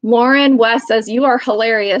 Lauren West says, you are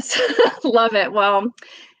hilarious. Love it. Well,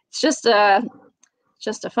 it's just a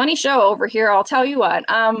funny show over here. I'll tell you what.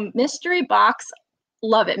 Mystery box.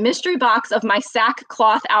 Love it. Mystery box of my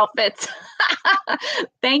sackcloth outfits.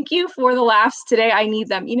 Thank you for the laughs today. I need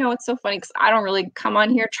them. It's so funny because I don't really come on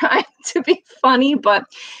here trying to be funny, but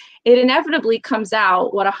it inevitably comes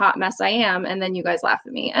out what a hot mess I am. And then you guys laugh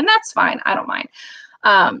at me, and that's fine. I don't mind.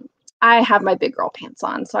 I have my big girl pants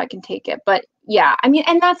on, so I can take it. But Yeah, I mean,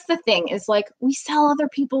 and that's the thing is like we sell other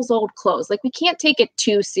people's old clothes. Like we can't take it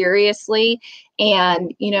too seriously.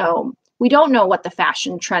 And, we don't know what the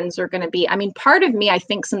fashion trends are going to be. I mean, part of me, I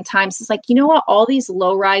think sometimes is like, you know what, all these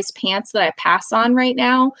low rise pants that I pass on right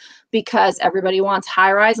now because everybody wants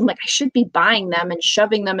high rise. I'm like, I should be buying them and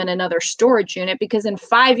shoving them in another storage unit because in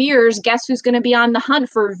 5 years, guess who's going to be on the hunt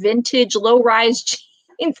for vintage low rise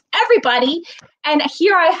jeans? Everybody. And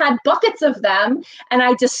here I had buckets of them and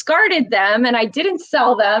I discarded them and I didn't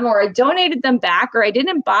sell them or I donated them back or I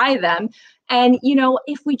didn't buy them. And,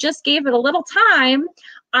 if we just gave it a little time,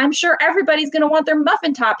 I'm sure everybody's going to want their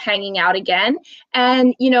muffin top hanging out again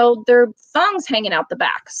and, their thongs hanging out the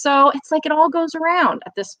back. So it's like it all goes around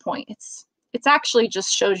at this point. It's actually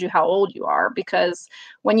just shows you how old you are because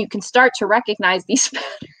when you can start to recognize these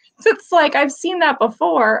patterns, it's like I've seen that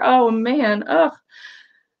before. Oh man.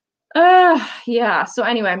 Ugh. Yeah. So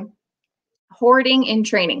anyway, hoarding in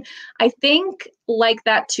training. I think like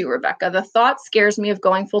that too, Rebecca. The thought scares me of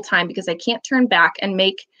going full time because I can't turn back and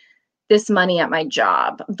make this money at my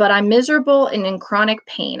job, but I'm miserable and in chronic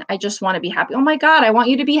pain. I just want to be happy. Oh my God, I want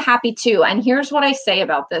you to be happy too. And here's what I say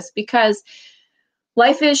about this because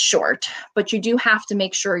life is short, but you do have to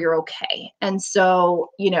make sure you're okay. And so,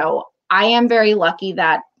 I am very lucky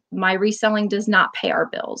that my reselling does not pay our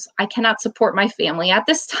bills. I cannot support my family at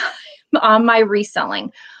this time on my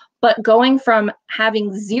reselling. But going from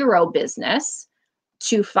having zero business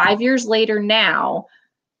to 5 years later now,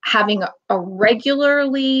 having a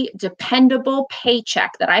regularly dependable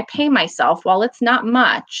paycheck that I pay myself, while it's not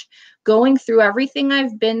much, going through everything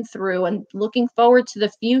I've been through and looking forward to the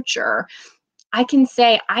future, I can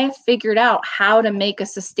say I have figured out how to make a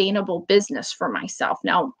sustainable business for myself.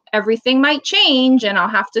 Now, everything might change and I'll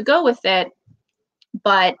have to go with it,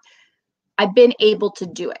 but I've been able to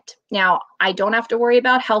do it. Now, I don't have to worry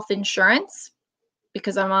about health insurance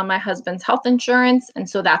because I'm on my husband's health insurance, and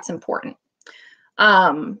so that's important.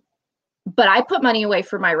 But I put money away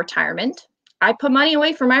for my retirement.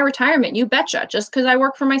 You betcha. Just because I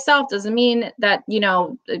work for myself doesn't mean that,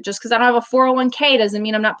 just because I don't have a 401k doesn't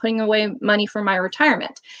mean I'm not putting away money for my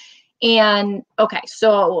retirement. And okay,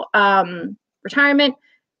 so retirement,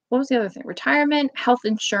 what was the other thing? Retirement, health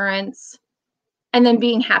insurance, and then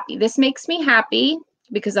being happy. This makes me happy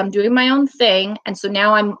because I'm doing my own thing. And so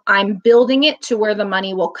now I'm building it to where the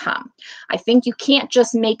money will come. I think you can't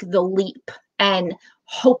just make the leap and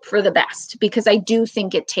hope for the best because I do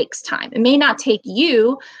think it takes time. It may not take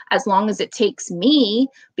you as long as it takes me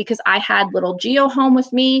because I had little Geo home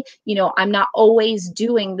with me. I'm not always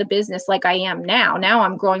doing the business like I am now. Now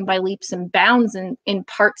I'm growing by leaps and bounds in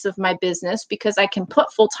parts of my business because I can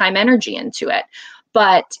put full-time energy into it.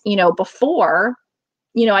 But, before,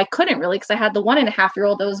 I couldn't really because I had the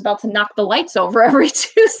 1.5-year-old that was about to knock the lights over every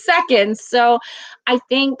 2 seconds. So I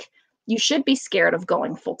think you should be scared of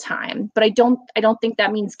going full time, but I don't think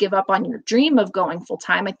that means give up on your dream of going full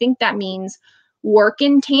time. I think that means work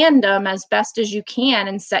in tandem as best as you can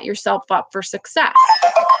and set yourself up for success.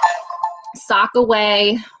 Sock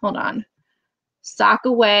away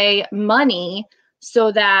money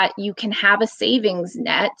so that you can have a savings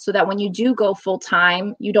net so that when you do go full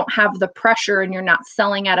time, you don't have the pressure and you're not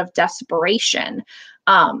selling out of desperation,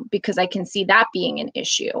 because I can see that being an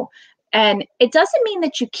issue. And it doesn't mean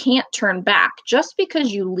that you can't turn back. Just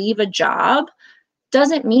because you leave a job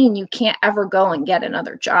doesn't mean you can't ever go and get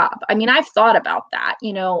another job. I mean, I've thought about that,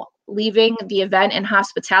 leaving the event and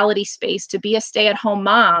hospitality space to be a stay-at-home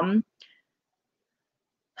mom.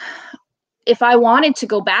 If I wanted to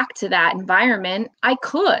go back to that environment, I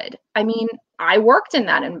could. I mean, I worked in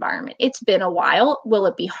that environment. It's been a while. Will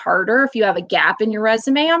it be harder if you have a gap in your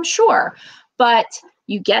resume? I'm sure. But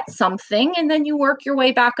you get something and then you work your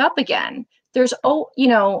way back up again. There's,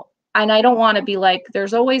 and I don't want to be like,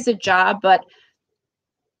 there's always a job, but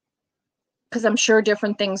because I'm sure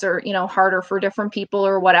different things are, harder for different people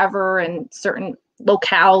or whatever, and certain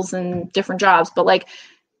locales and different jobs. But like,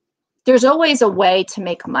 there's always a way to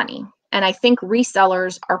make money. And I think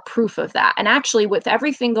resellers are proof of that. And actually, with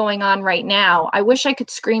everything going on right now, I wish I could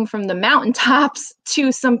scream from the mountaintops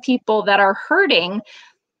to some people that are hurting,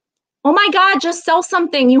 oh my God, just sell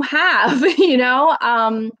something you have,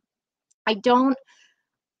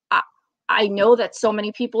 I know that so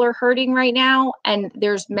many people are hurting right now, and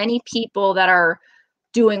there's many people that are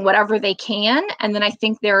doing whatever they can. And then I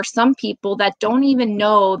think there are some people that don't even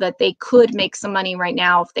know that they could make some money right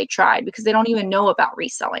now if they tried, because they don't even know about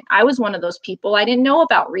reselling. I was one of those people. I didn't know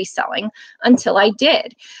about reselling until I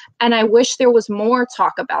did. And I wish there was more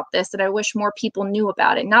talk about this, and I wish more people knew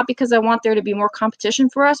about it. Not because I want there to be more competition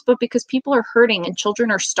for us, but because people are hurting and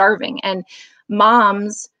children are starving and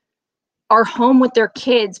moms are home with their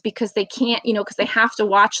kids because they can't, because they have to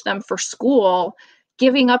watch them for school,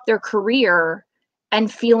 giving up their career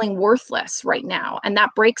and feeling worthless right now. And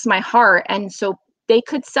that breaks my heart. And so they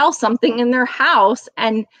could sell something in their house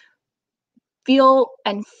and feel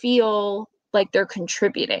like they're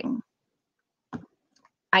contributing.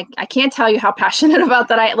 I can't tell you how passionate about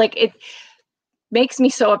that. It makes me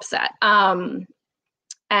so upset. And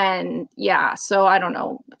yeah, so I don't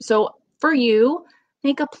know. So for you,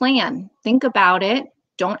 make a plan, think about it.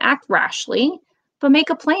 Don't act rashly, but make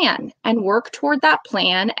a plan and work toward that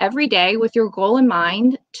plan every day with your goal in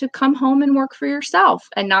mind to come home and work for yourself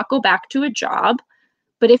and not go back to a job.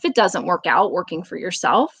 But if it doesn't work out working for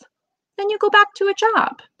yourself, then you go back to a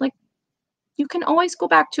job. Like, you can always go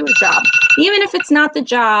back to a job, even if it's not the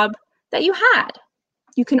job that you had.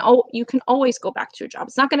 You can always go back to a job.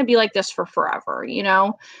 It's not going to be like this for forever,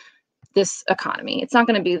 this economy. It's not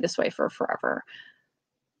going to be this way for forever.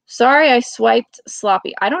 Sorry, I swiped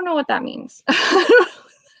sloppy. I don't know what that means.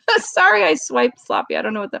 Sorry, I swiped sloppy. I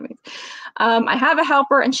don't know what that means. I have a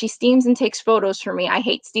helper and she steams and takes photos for me. I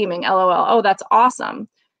hate steaming, LOL. Oh, that's awesome.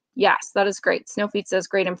 Yes, that is great. Snowfeet says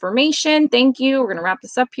great information. Thank you. We're going to wrap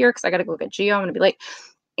this up here because I got to go get Geo. I'm going to be late.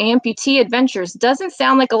 Amputee Adventures doesn't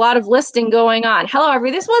sound like a lot of listing going on. Hello,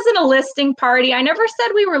 everybody. This wasn't a listing party. I never said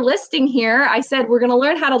we were listing here. I said we're going to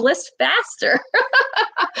learn how to list faster.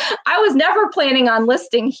 I was never planning on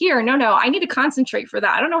listing here. No, I need to concentrate for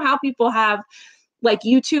that. I don't know how people have like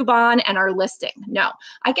YouTube on and are listing. No,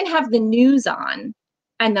 I can have the news on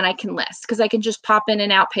and then I can list because I can just pop in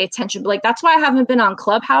and out, pay attention. But like, that's why I haven't been on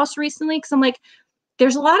Clubhouse recently, because I'm like,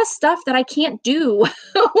 there's a lot of stuff that I can't do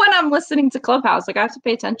when I'm listening to Clubhouse. Like, I have to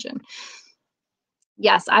pay attention.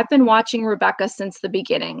 Yes, I've been watching Rebecca since the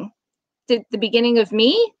beginning. The beginning of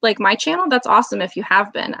me, like my channel. That's awesome if you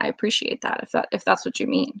have been. I appreciate that if that's what you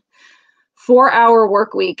mean. 4-hour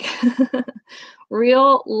work week.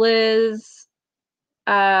 Real Liz.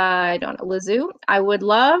 I don't know, Lizu. I would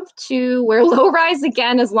love to wear low rise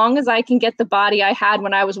again as long as I can get the body I had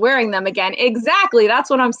when I was wearing them again. Exactly. That's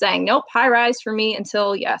what I'm saying. Nope. High rise for me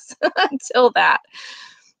until, yes, until that.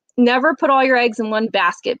 Never put all your eggs in one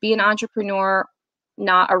basket. Be an entrepreneur,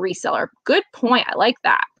 not a reseller. Good point. I like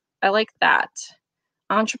that. I like that.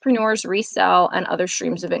 Entrepreneurs resell and other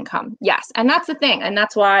streams of income. Yes. And that's the thing. And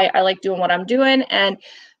that's why I like doing what I'm doing. And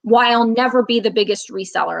why I'll never be the biggest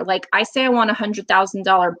reseller. Like, I say I want a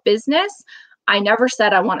 $100,000 business. I never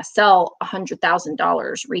said I want to sell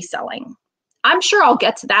 $100,000 reselling. I'm sure I'll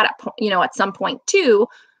get to that at some point too,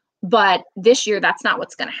 but this year that's not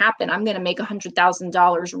what's going to happen. I'm going to make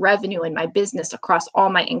 $100,000 revenue in my business across all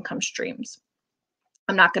my income streams.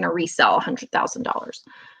 I'm not going to resell $100,000.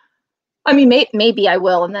 I mean, maybe I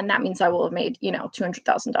will, and then that means I will have made,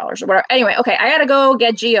 $200,000 or whatever. Anyway, okay, I gotta go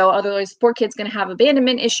get Geo. Otherwise, poor kid's gonna have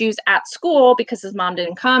abandonment issues at school because his mom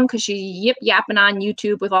didn't come because she's yip-yapping on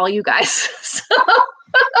YouTube with all you guys. So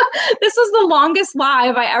this was the longest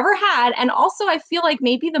live I ever had, and also I feel like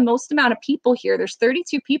maybe the most amount of people here. There's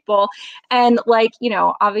 32 people, and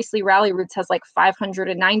obviously Rally Roots has like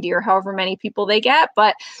 590 or however many people they get,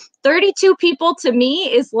 but 32 people to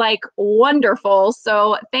me is like wonderful.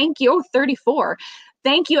 So thank you. 34.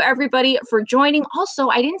 Thank you everybody for joining. Also,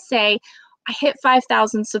 I didn't say I hit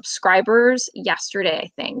 5,000 subscribers yesterday,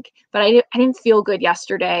 I think, but I didn't feel good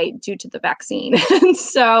yesterday due to the vaccine. And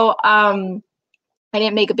so I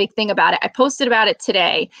didn't make a big thing about it. I posted about it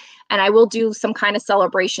today, and I will do some kind of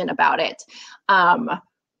celebration about it.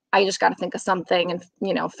 I just got to think of something and,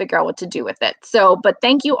 figure out what to do with it. So, but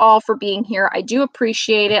thank you all for being here. I do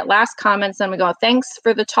appreciate it. Last comments, I'm going to go, thanks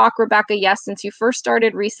for the talk, Rebecca. Yes, since you first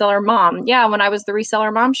started Reseller Mom. Yeah, when I was the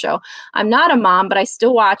Reseller Mom show. I'm not a mom, but I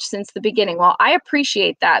still watch since the beginning. Well, I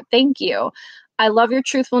appreciate that. Thank you. I love your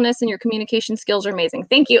truthfulness and your communication skills are amazing.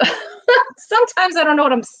 Thank you. Sometimes I don't know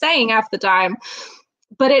what I'm saying half the time,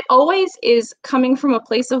 but it always is coming from a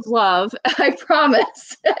place of love, I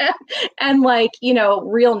promise. And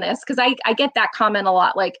realness. Because I get that comment a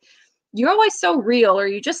lot. Like, you're always so real, or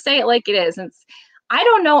you just say it like it is. And I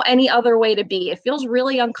don't know any other way to be. It feels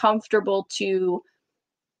really uncomfortable to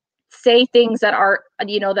say things that are,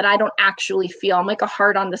 that I don't actually feel. I'm like a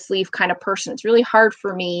heart on the sleeve kind of person. It's really hard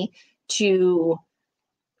for me to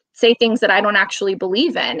say things that I don't actually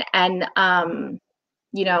believe in. And,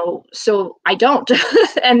 so I don't.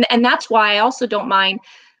 and that's why I also don't mind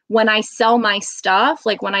when I sell my stuff,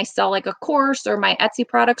 like when I sell like a course or my Etsy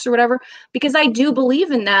products or whatever, because I do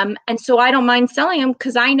believe in them. And so I don't mind selling them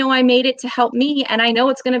because I know I made it to help me and I know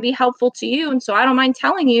it's going to be helpful to you. And so I don't mind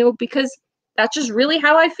telling you because that's just really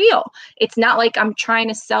how I feel. It's not like I'm trying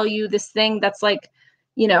to sell you this thing that's like,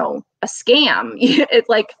 a scam. It's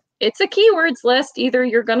like, it's a keywords list. Either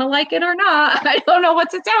you're going to like it or not. I don't know what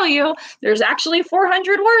to tell you. There's actually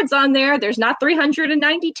 400 words on there. There's not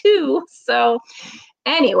 392. So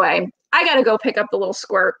anyway, I got to go pick up the little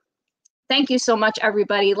squirt. Thank you so much,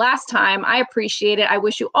 everybody. Last time, I appreciate it. I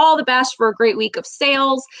wish you all the best for a great week of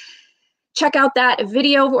sales. Check out that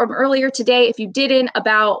video from earlier today if you didn't,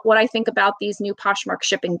 about what I think about these new Poshmark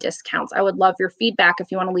shipping discounts. I would love your feedback if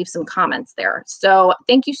you want to leave some comments there. So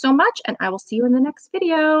thank you so much, and I will see you in the next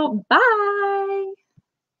video. Bye.